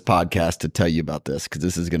saving this podcast to tell you about this because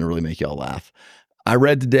this is going to really make y'all laugh. I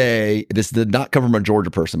read today, this did not come from a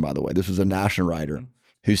Georgia person, by the way. This was a national writer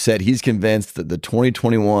who said he's convinced that the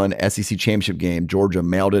 2021 SEC championship game, Georgia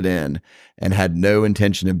mailed it in and had no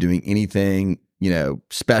intention of doing anything,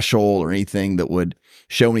 special or anything that would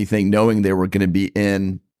show anything, knowing they were going to be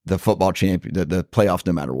in the football champion, the playoffs,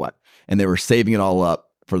 no matter what. And they were saving it all up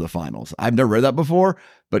for the finals. I've never read that before,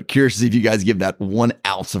 but curious to see if you guys give that 1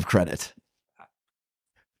 ounce of credit.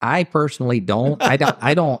 I personally don't.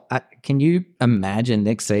 Can you imagine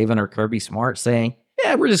Nick Saban or Kirby Smart saying,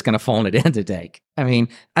 yeah, we're just going to phone it in today? I mean,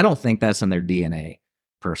 I don't think that's in their DNA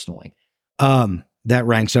personally. That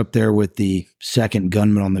ranks up there with the second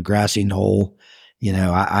gunman on the grassy knoll.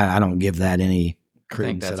 I don't give that any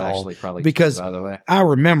credence at all. Because true, by the way. I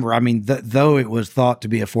remember, though it was thought to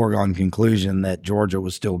be a foregone conclusion that Georgia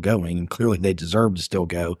was still going, and clearly they deserved to still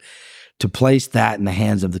go, to place that in the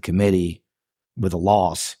hands of the committee with a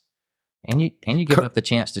loss. And you give up the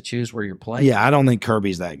chance to choose where you're playing. Yeah, I don't think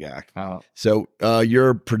Kirby's that guy. Oh. So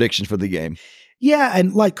your predictions for the game? Yeah,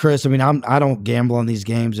 and like Chris, I don't gamble on these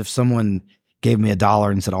games. If someone gave me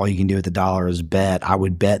 $1 and said all you can do with the $1 is bet, I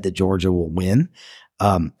would bet that Georgia will win.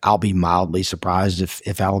 I'll be mildly surprised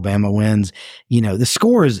if Alabama wins. The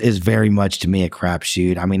score is very much to me a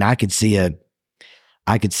crapshoot. I could see a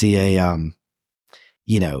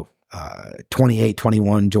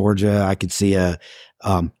 28-21 Georgia. I could see a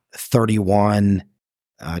 31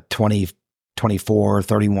 24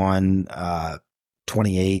 31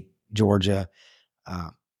 28 Georgia.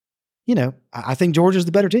 I think Georgia's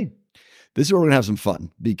the better team. This is where we're going to have some fun,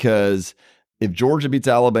 because if Georgia beats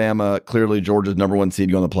Alabama, clearly Georgia's number 1 seed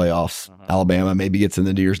going to the playoffs. Alabama maybe gets in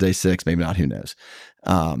the New Year's Day 6, maybe not, who knows.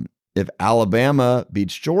 If Alabama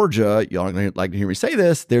beats Georgia, y'all are going to like to hear me say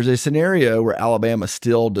this, there's a scenario where Alabama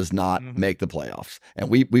still does not make the playoffs. And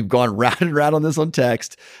we've gone round and round on this on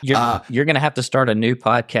text. You're going to have to start a new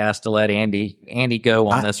podcast to let Andy go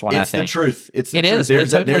on this one, I think. It's the truth. It's the truth.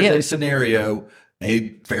 There's a scenario,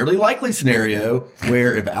 a fairly likely scenario,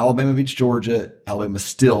 where if Alabama beats Georgia, Alabama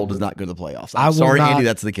still does not go to the playoffs. I'm sorry, Andy,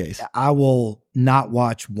 that's the case. I will not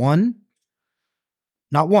watch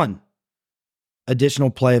not one additional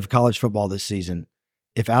play of college football this season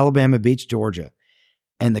if Alabama beats Georgia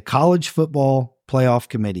and the College Football Playoff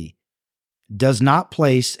Committee does not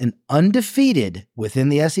place an undefeated within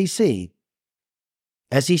the SEC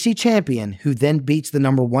champion who then beats the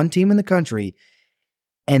number one team in the country,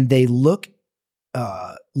 and they look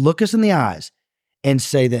us in the eyes and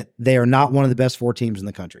say that they are not one of the best 4 teams in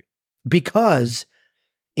the country. Because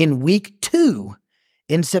in week 2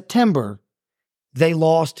 in September, they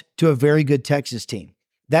lost to a very good Texas team.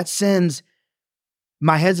 That sends,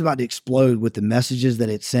 my head's about to explode with the messages that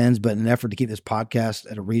it sends, but in an effort to keep this podcast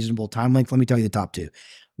at a reasonable time length, let me tell you the top 2.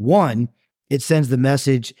 1, it sends the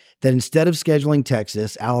message that instead of scheduling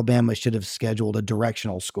Texas, Alabama should have scheduled a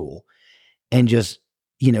directional school and just,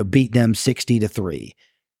 beat them 60-3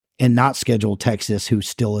 and not schedule Texas, who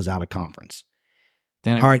still is out of conference.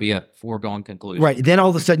 Then it would be a foregone conclusion. Right. Then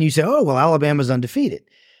all of a sudden you say, oh, well, Alabama's undefeated.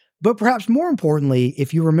 But perhaps more importantly,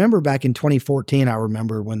 if you remember back in 2014, I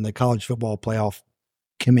remember when the College Football Playoff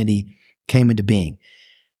Committee came into being.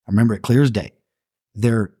 I remember it clear as day.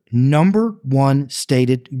 Their number one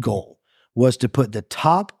stated goal was to put the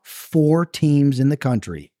top 4 teams in the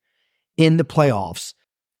country in the playoffs,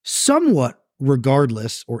 somewhat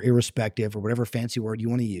regardless or irrespective, or whatever fancy word you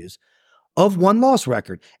want to use, of one-loss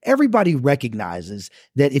record. Everybody recognizes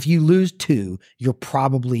that if you lose 2, you're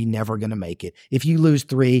probably never going to make it. If you lose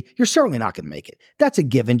 3, you're certainly not going to make it. That's a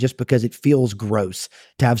given just because it feels gross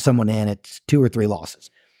to have someone in at 2 or 3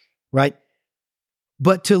 losses, right?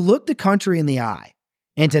 But to look the country in the eye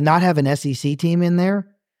and to not have an SEC team in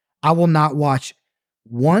there, I will not watch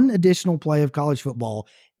one additional play of college football.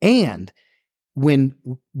 And when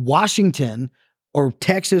Washington or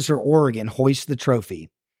Texas or Oregon hoist the trophy,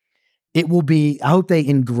 it will be, I hope they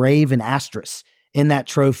engrave an asterisk in that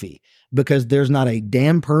trophy, because there's not a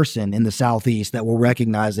damn person in the Southeast that will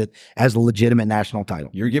recognize it as a legitimate national title.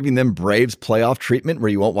 You're giving them Braves playoff treatment where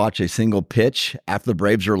you won't watch a single pitch after the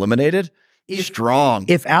Braves are eliminated? Strong.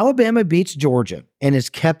 If Alabama beats Georgia and is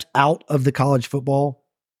kept out of the college football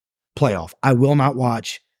playoff, I will not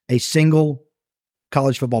watch a single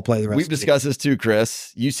college football play the rest We've of the discussed this too,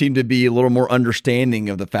 Chris. You seem to be a little more understanding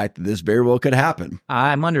of the fact that this very well could happen.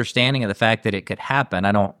 I'm understanding of the fact that it could happen.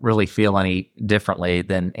 I don't really feel any differently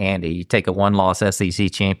than Andy. You take a one-loss SEC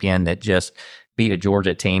champion that just beat a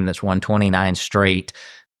Georgia team that's won 29 straight.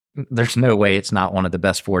 There's no way it's not one of the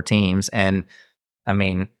best 4 teams. And, I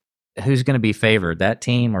mean, who's going to be favored, that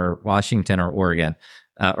team or Washington or Oregon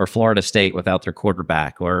or Florida State without their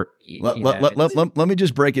quarterback? Or Let me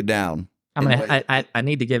just break it down. I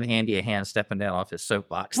need to give Andy a hand stepping down off his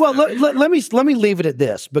soapbox. Well, let me leave it at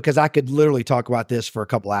this, because I could literally talk about this for a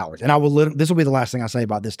couple hours, and this will be the last thing I say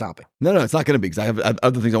about this topic. No, it's not going to be, because I have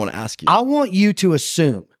other things I want to ask you. I want you to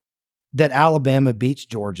assume that Alabama beats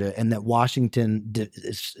Georgia and that Washington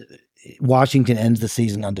ends the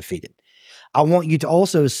season undefeated. I want you to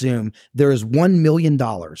also assume there is $1 million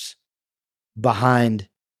behind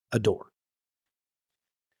a door.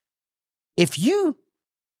 If you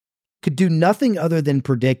could do nothing other than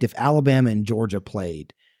predict if Alabama and Georgia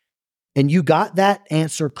played, and you got that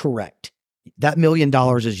answer correct, that $1 million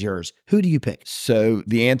is yours. Who do you pick? So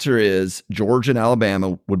the answer is Georgia and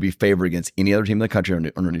Alabama would be favored against any other team in the country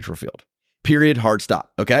on a neutral field. Period. Hard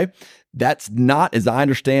stop. Okay? That's not, as I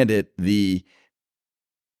understand it, the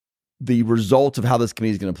result of how this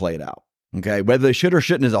committee is going to play it out. Okay? Whether they should or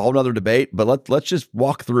shouldn't is a whole other debate, but let's just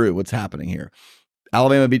walk through what's happening here.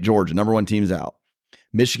 Alabama beat Georgia. Number 1 team's out.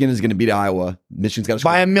 Michigan is going to beat Iowa. Michigan's got to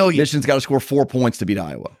by 1 million. Michigan's got to score 4 points to beat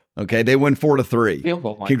Iowa. Okay, they win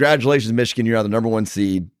 4-3. Congratulations, Michigan! You're now the number 1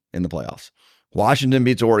 seed in the playoffs. Washington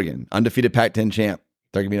beats Oregon, undefeated Pac-10 champ.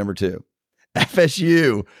 They're going to be number 2.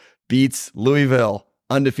 FSU beats Louisville,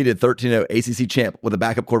 undefeated 13-0 ACC champ with a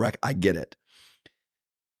backup quarterback. I get it.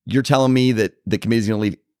 You're telling me that the committee's going to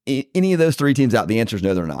leave any of those 3 teams out? The answer is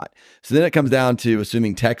no, they're not. So then it comes down to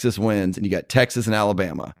assuming Texas wins, and you got Texas and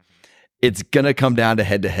Alabama. It's going to come down to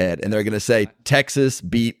head-to-head, and they're going to say Texas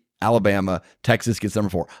beat Alabama. Texas gets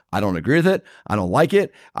number 4. I don't agree with it. I don't like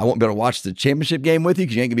it. I won't be able to watch the championship game with you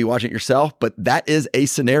because you ain't going to be watching it yourself, but that is a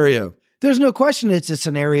scenario. There's no question it's a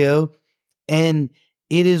scenario, and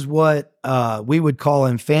it is what we would call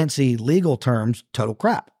in fancy legal terms total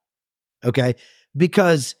crap, okay?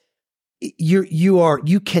 Because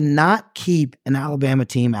you cannot keep an Alabama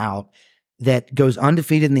team out that goes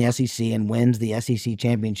undefeated in the SEC and wins the SEC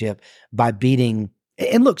championship by beating,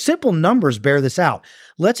 and look, simple numbers bear this out.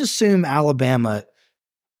 Let's assume Alabama,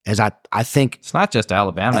 as I think. It's not just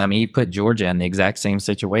Alabama. I mean, you put Georgia in the exact same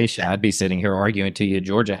situation. I'd be sitting here arguing to you,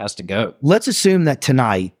 Georgia has to go. Let's assume that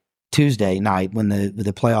tonight, Tuesday night, when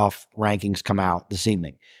the playoff rankings come out this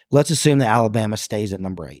evening, let's assume that Alabama stays at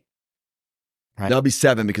number 8. Right? They'll be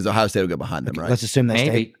 7 because Ohio State will go behind them, right? Let's assume they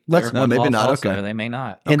stay. Let's No, maybe not. Also, Okay. they may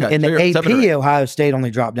not. In Okay. So the you're 7 or 8. AP, Ohio State only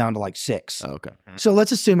dropped down to like 6. Oh, okay. So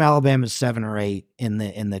let's assume Alabama's 7 or 8 in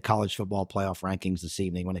the college football playoff rankings this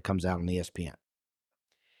evening when it comes out on ESPN.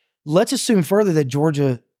 Let's assume further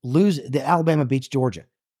that Alabama beats Georgia.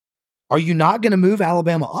 Are you not going to move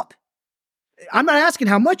Alabama up? I'm not asking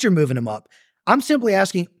how much you're moving them up. I'm simply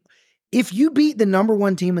asking, if you beat the number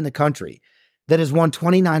 1 team in the country that has won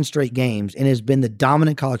 29 straight games and has been the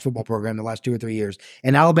dominant college football program the last 2 or 3 years,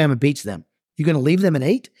 and Alabama beats them, you're going to leave them at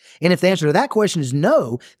 8? And if the answer to that question is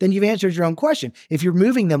no, then you've answered your own question. If you're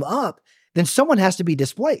moving them up, then someone has to be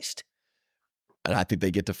displaced. And I think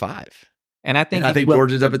they get to 5. And I think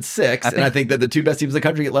Georgia's up at 6. And I think that the 2 best teams in the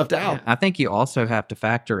country get left out. I think you also have to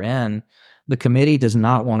factor in the committee does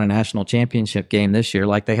not want a national championship game this year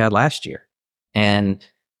like they had last year. And,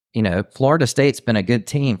 Florida State's been a good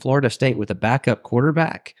team. Florida State with a backup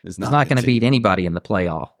quarterback is not going to beat anybody in the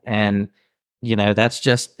playoff. And,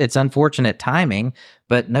 it's unfortunate timing,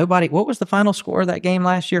 but what was the final score of that game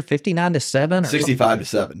last year? 59-7?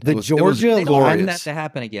 65-7. The Georgia they don't want that to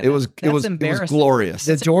happen again. It was glorious.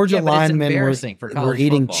 The Georgia linemen were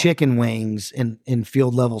eating football. chicken wings in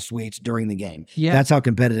field level suites during the game. Yeah. That's how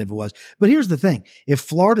competitive it was. But here's the thing. If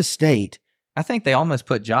Florida State, I think they almost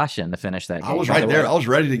put Josh in to finish that game. I was right there. I was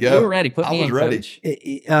ready to go. You were ready. Put me in, ready.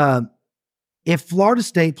 Coach. If Florida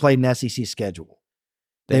State played an SEC schedule,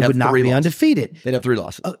 they would not be undefeated. They'd have 3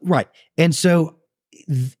 losses. Right. And so,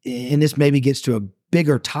 and this maybe gets to a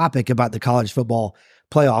bigger topic about the college football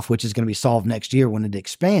playoff, which is going to be solved next year when it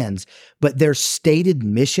expands. But their stated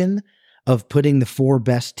mission of putting the 4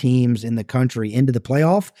 best teams in the country into the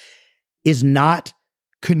playoff is not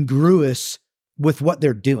congruous with what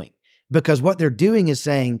they're doing. Because what they're doing is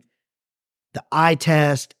saying the eye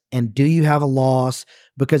test and do you have a loss?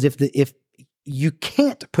 Because if you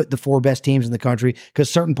can't put the 4 best teams in the country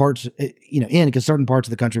because certain parts, because certain parts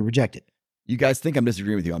of the country reject it. You guys think I'm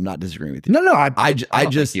disagreeing with you. I'm not disagreeing with you. No, I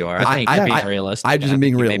just you are. I think you're being realistic. I just am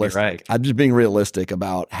being realistic. Right. I'm just being realistic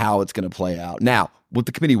about how it's going to play out. Now, what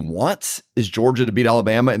the committee wants is Georgia to beat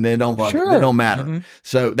Alabama, and then it don't matter. Mm-hmm.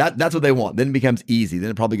 So that's what they want. Then it becomes easy. Then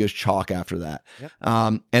it probably goes chalk after that. Yep.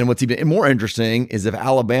 And what's even more interesting is if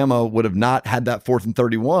Alabama would have not had that 4th and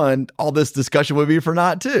 31, all this discussion would be for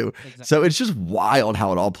naught too. Exactly. So it's just wild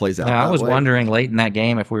how it all plays out. I was wondering late in that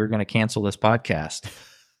game if we were going to cancel this podcast.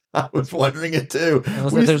 I was wondering it too.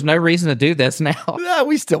 There's no reason to do this now. Yeah,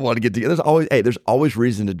 we still want to get together. There's always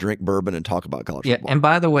reason to drink bourbon and talk about college football. And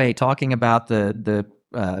by the way, talking about the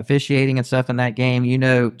officiating and stuff in that game,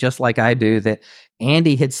 just like I do, that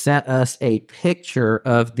Andy had sent us a picture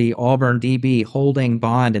of the Auburn DB holding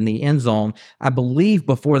Bond in the end zone. I believe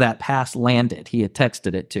before that pass landed, he had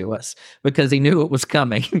texted it to us because he knew it was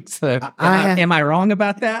coming. So, am I wrong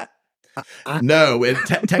about that? No,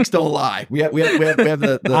 text don't lie. We have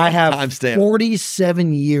the I have timestamp.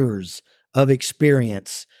 47 years of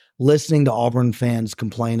experience listening to Auburn fans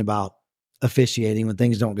complain about officiating when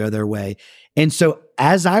things don't go their way. And so,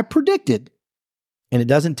 as I predicted, and it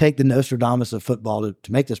doesn't take the Nostradamus of football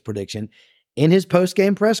to make this prediction, in his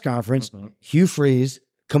post-game press conference, Hugh Freeze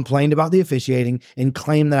complained about the officiating and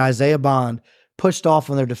claimed that Isaiah Bond pushed off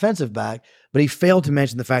on their defensive back, but he failed to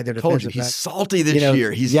mention the fact their defensive back. He's salty this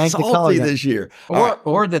year. He's salty this year.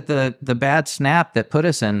 Or that the bad snap that put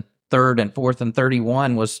us in 3rd and 4th and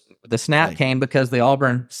 31 was the snap came because the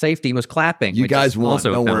Auburn safety was clapping. You guys won.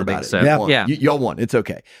 Don't worry about it. So, yeah. Y'all won. It's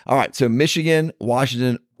okay. All right. So Michigan,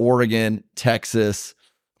 Washington, Oregon, Texas,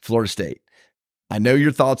 Florida State. I know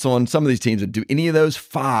your thoughts on some of these teams. Do any of those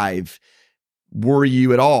 5 worry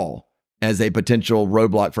you at all as a potential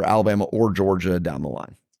roadblock for Alabama or Georgia down the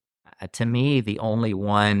line? To me, the only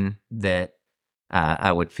one that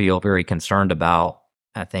I would feel very concerned about,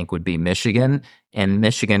 I think, would be Michigan. And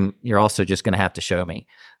Michigan, you're also just going to have to show me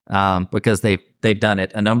because they've done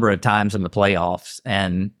it a number of times in the playoffs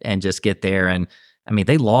and just get there. And I mean,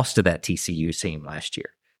 they lost to that TCU team last year.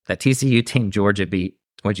 That TCU team Georgia beat,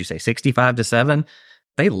 what'd you say, 65-7?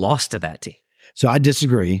 They lost to that team. So I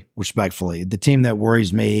disagree respectfully. The team that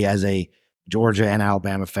worries me as a Georgia and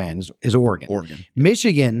Alabama fan is Oregon.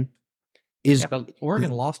 Michigan is... Yeah, but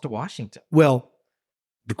Oregon lost to Washington. Well,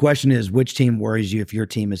 the question is, which team worries you if your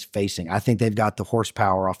team is facing? I think they've got the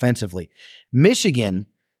horsepower offensively. Michigan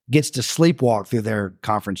gets to sleepwalk through their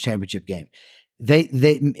conference championship game. They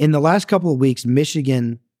in the last couple of weeks,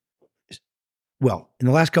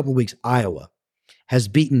 Iowa has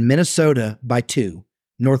beaten Minnesota by 2,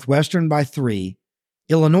 Northwestern by 3,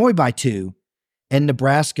 Illinois by 2, and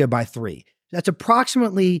Nebraska by 3. That's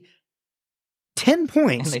approximately 10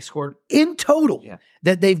 points and they scored in total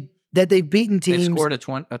that they've that they've beaten They teams scored a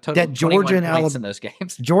total that of Georgia 21 and points in those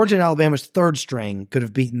games. Georgia and Alabama's third string could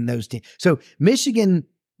have beaten Georgia and Alabama's third string could have beaten those teams. So Michigan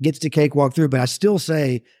gets to cakewalk through, but I still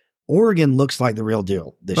say Oregon looks like the real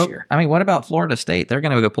deal this year. I mean, what about Florida State? They're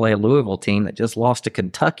going to go play a Louisville team that just lost to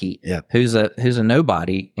Kentucky, who's a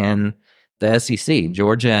nobody in the SEC.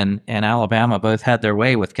 Georgia and Alabama both had their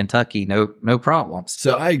way with Kentucky, no problems.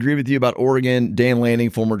 So I agree with you about Oregon. Dan Lanning,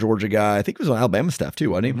 former Georgia guy, I think he was on Alabama staff too,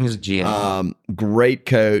 wasn't he? He was a GM. Great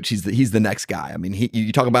coach. He's the next guy. I mean,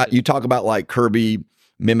 you talk about like Kirby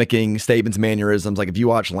mimicking Saban's mannerisms. Like if you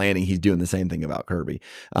watch Lanning, he's doing the same thing about Kirby.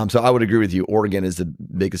 So I would agree with you. Oregon is the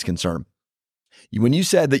biggest concern. When you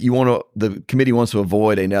said that the committee wants to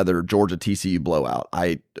avoid another Georgia TCU blowout,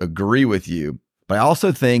 I agree with you. But I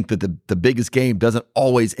also think that the biggest game doesn't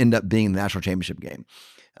always end up being the national championship game.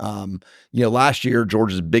 Last year,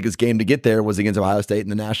 Georgia's biggest game to get there was against Ohio State in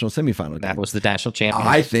the national semifinal. That was the national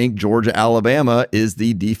championship. I think Georgia-Alabama is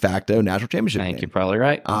the de facto national championship game. You're probably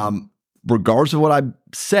right. Regardless of what I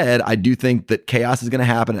said, I do think that chaos is going to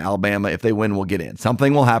happen in Alabama. If they win, we'll get in.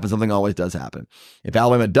 Something will happen. Something always does happen. If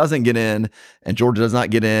Alabama doesn't get in and Georgia does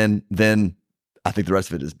not get in, then I think the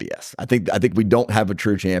rest of it is BS. I think we don't have a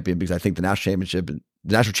true champion because I think the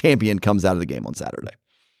national champion comes out of the game on Saturday.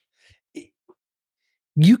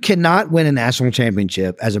 You cannot win a national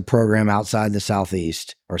championship as a program outside the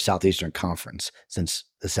Southeast or Southeastern Conference, since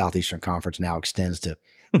the Southeastern Conference now extends to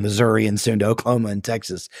Missouri and soon to Oklahoma and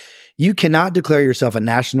Texas. You cannot declare yourself a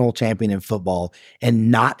national champion in football and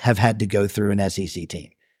not have had to go through an SEC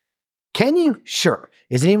team. Can you? Sure.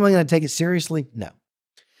 Is anyone going to take it seriously? No.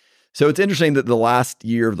 So it's interesting that the last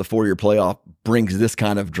year of the 4-year playoff brings this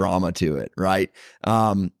kind of drama to it, right?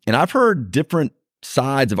 And I've heard different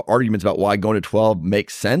sides of arguments about why going to 12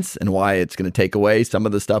 makes sense and why it's going to take away some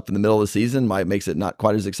of the stuff in the middle of the season, why it makes it not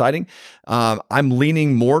quite as exciting. I'm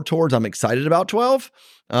leaning more towards I'm excited about 12.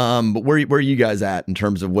 But where are you guys at in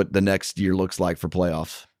terms of what the next year looks like for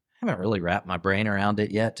playoffs? I haven't really wrapped my brain around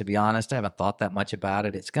it yet, to be honest. I haven't thought that much about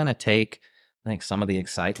it. It's going to take, I think, some of the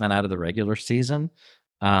excitement out of the regular season.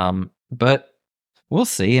 But we'll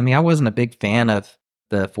see. I mean, I wasn't a big fan of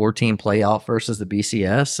the 14 playoff versus the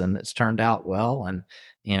BCS, and it's turned out well. And,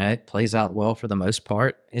 it plays out well for the most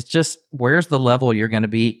part. It's just, where's the level you're going to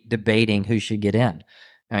be debating who should get in?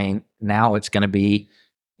 I mean, now it's going to be,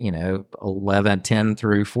 11, 10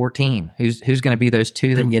 through 14. Who's going to be those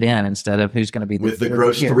two that get in instead of who's going to be with the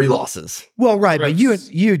gross 3 losses? Well, right. But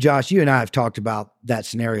you, Josh, you and I have talked about that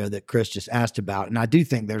scenario that Chris just asked about. And I do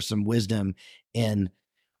think there's some wisdom in,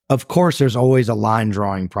 of course, there's always a line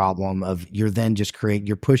drawing problem of you're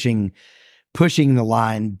pushing the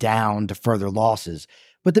line down to further losses.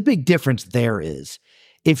 But the big difference there is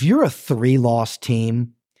if you're a 3-loss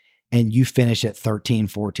team and you finish at 13,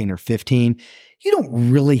 14, or 15, you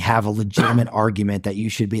don't really have a legitimate argument that you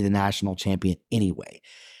should be the national champion anyway.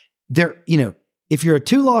 If you're a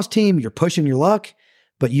 2-loss team, you're pushing your luck,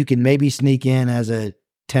 but you can maybe sneak in as a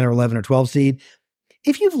 10 or 11 or 12 seed.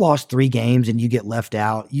 If you've lost 3 games and you get left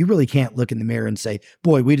out, you really can't look in the mirror and say,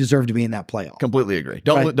 boy, we deserve to be in that playoff. Completely agree.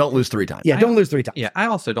 Don't lose 3 times. Yeah, don't lose 3 times. Yeah, I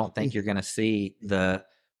also don't think you're going to see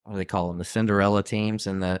what do they call them? The Cinderella teams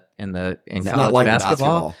in college like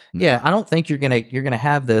basketball. Yeah, I don't think you're gonna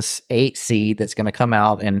have this 8 seed that's gonna come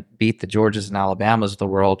out and beat the Georgias and Alabamas of the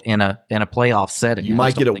world in a playoff setting. You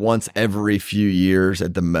might get it once every few years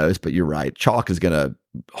at the most, but you're right. Chalk is gonna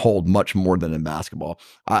hold much more than in basketball.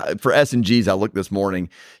 For S&Gs, I looked this morning.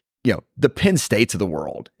 The Penn States of the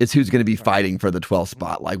world is who's going to be fighting for the 12th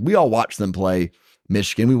spot. Like we all watch them play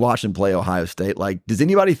Michigan. We watch them play Ohio State. Like, does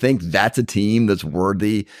anybody think that's a team that's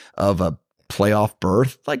worthy of a playoff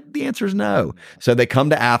berth? Like, the answer is no. So they come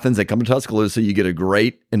to Athens, they come to Tuscaloosa. You get a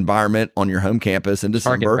great environment on your home campus in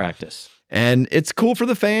December. Target practice. And it's cool for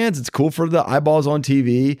the fans. It's cool for the eyeballs on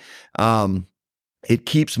TV. It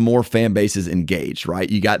keeps more fan bases engaged, right?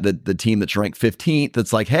 You got the team that's ranked 15th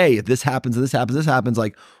that's like, hey, if this happens,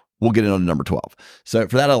 like, we'll get in on number 12. So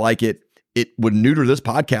for that, I like it. It would neuter this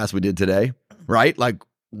podcast we did today, right? Like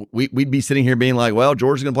we'd be sitting here being like, well,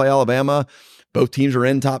 Georgia's going to play Alabama. Both teams are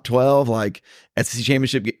in top 12. Like SEC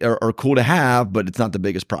championship are cool to have, but it's not the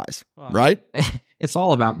biggest prize, right? It's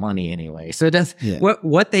all about money anyway. So that's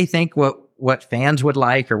what they think, what fans would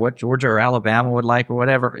like or what Georgia or Alabama would like or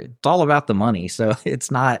whatever. It's all about the money. So it's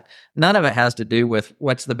not, none of it has to do with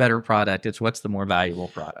what's the better product. It's what's the more valuable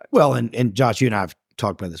product. Well, and Josh, you and I have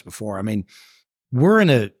talked about this before. I mean, we're in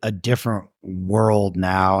a different world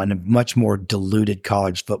now and a much more diluted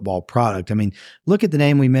college football product. I mean, look at the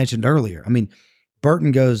name we mentioned earlier. I mean,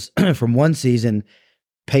 Burton goes from one season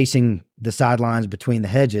pacing the sidelines between the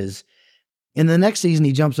hedges. In the next season,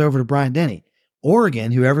 he jumps over to Bryant Denny.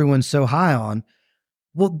 Oregon, who everyone's so high on,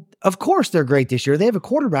 Well, of course they're great this year. They have a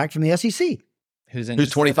quarterback from the SEC Who's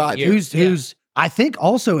 25. who's I think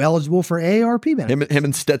also eligible for AARP benefits. Him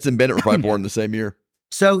and Stetson Bennett were probably born the same year.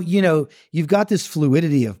 So, you've got this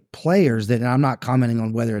fluidity of players that, and I'm not commenting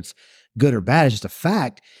on whether it's good or bad, it's just a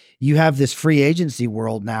fact. You have this free agency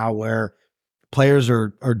world now where players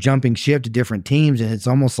are jumping ship to different teams, and it's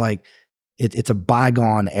almost like it's a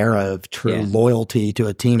bygone era of true loyalty to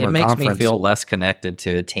a team or conference. It makes me feel less connected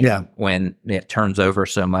to a team when it turns over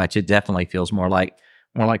so much. It definitely feels more like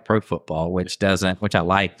pro football, which I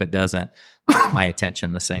like, but doesn't get my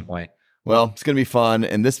attention the same way. Well, it's going to be fun.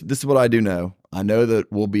 And this is what I do know. I know that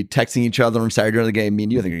we'll be texting each other on Saturday during the game. Me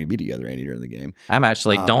and you, I think, are going to be together, Andy, during the game. I'm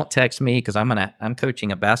actually, don't text me because I'm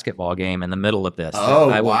coaching a basketball game in the middle of this.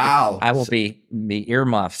 Wow. I will be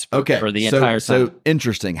earmuffs for the entire time. So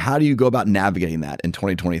interesting. How do you go about navigating that in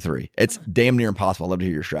 2023? It's damn near impossible. I'd love to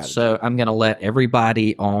hear your strategy. So I'm going to let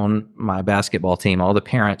everybody on my basketball team, all the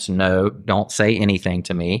parents know, don't say anything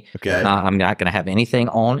to me. Okay. I'm not going to have anything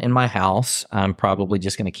on in my house. I'm probably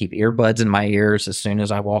just going to keep earbuds in my ears as soon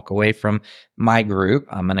as I walk away from my group.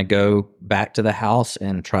 I'm going to go back to the house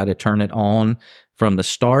and try to turn it on from the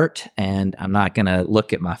start. And I'm not going to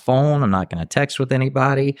look at my phone. I'm not going to text with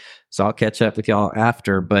anybody. So I'll catch up with y'all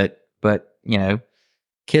after. But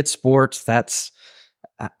kids sports,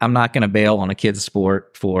 I'm not going to bail on a kid's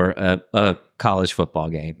sport for a college football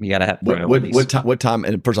game. You got to have what time?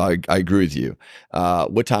 And first, I agree with you.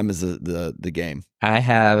 What time is the game? I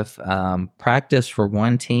have practice for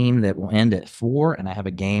one team that will end at 4, and I have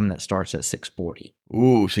a game that starts at 6:40.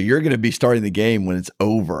 Ooh, so you're going to be starting the game when it's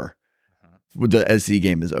over. When the SC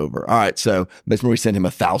game is over. All right, so make sure we send him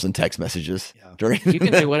 1,000 text messages. You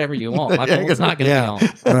can do whatever you want. My phone's not going to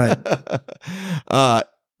be on. Right.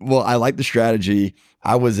 Well, I like the strategy.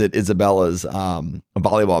 I was at Isabella's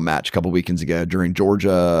volleyball match a couple weekends ago during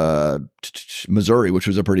Georgia, Missouri, which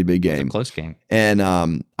was a pretty big game. It's a close game. And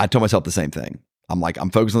I told myself the same thing. I'm like, I'm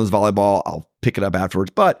focused on this volleyball. I'll pick it up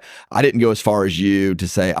afterwards. But I didn't go as far as you to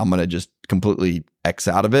say I'm going to just completely X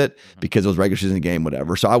out of it because it was regular season game,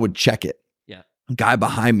 whatever. So I would check it. Yeah. Guy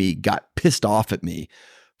behind me got pissed off at me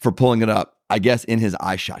for pulling it up, I guess, in his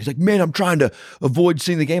eye shot. He's like, man, I'm trying to avoid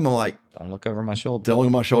seeing the game. I'm like, don't look over my shoulder. Don't look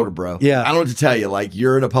over my shoulder, bro. Yeah. I don't know what to tell you. Like,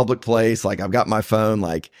 you're in a public place. Like, I've got my phone.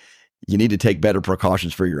 Like, you need to take better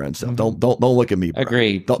precautions for your own self. Don't look at me, bro.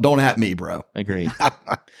 Agreed. Don't at me, bro. Agreed.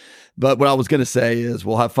 But what I was going to say is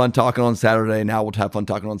we'll have fun talking on Saturday. Now we'll have fun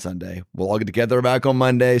talking on Sunday. We'll all get together back on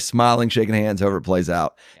Monday, smiling, shaking hands, however it plays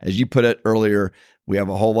out. As you put it earlier, we have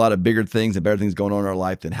a whole lot of bigger things and better things going on in our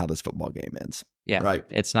life than how this football game ends. Yeah. Right.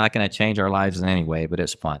 It's not going to change our lives in any way, but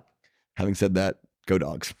it's fun. Having said that, go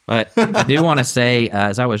Dogs. But I do want to say,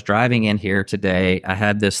 as I was driving in here today, I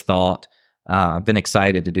had this thought. I've been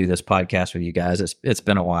excited to do this podcast with you guys. It's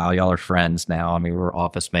been a while. Y'all are friends now. I mean, we're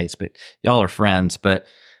office mates, but y'all are friends. But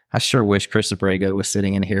I sure wish Chris Abrego was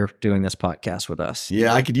sitting in here doing this podcast with us.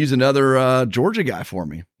 Yeah, I could use another Georgia guy for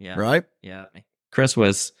me. Yeah. Right? Yeah. Chris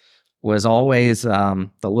was always the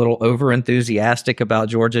little over enthusiastic about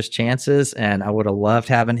Georgia's chances, and I would have loved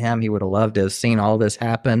having him. He would have loved to have seen all this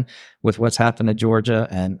happen with what's happened to Georgia,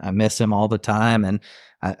 and I miss him all the time. And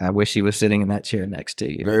I wish he was sitting in that chair next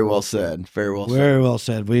to you. Very well said. Very well said. Very well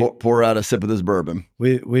said. We pour out a sip of this bourbon.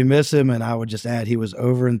 We miss him, and I would just add he was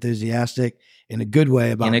over enthusiastic in a good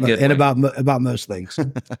way about most things.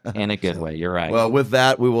 In a good way, you're right. Well, with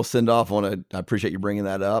that, we will send off on I appreciate you bringing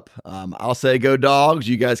that up. I'll say go Dogs.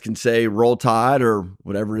 You guys can say roll tide or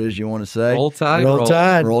whatever it is you want to say. Roll tide, roll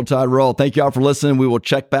tide. Roll tide, roll. Thank you all for listening. We will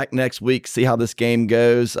check back next week, see how this game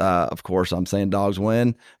goes. Of course, I'm saying Dogs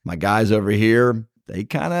win. My guys over here, they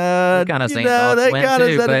kind of saying Dogs win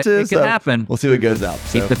too, but it could happen. We'll see what goes out.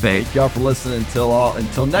 Keep the faith. Thank y'all for listening.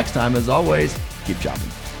 Until next time, as always, keep chopping.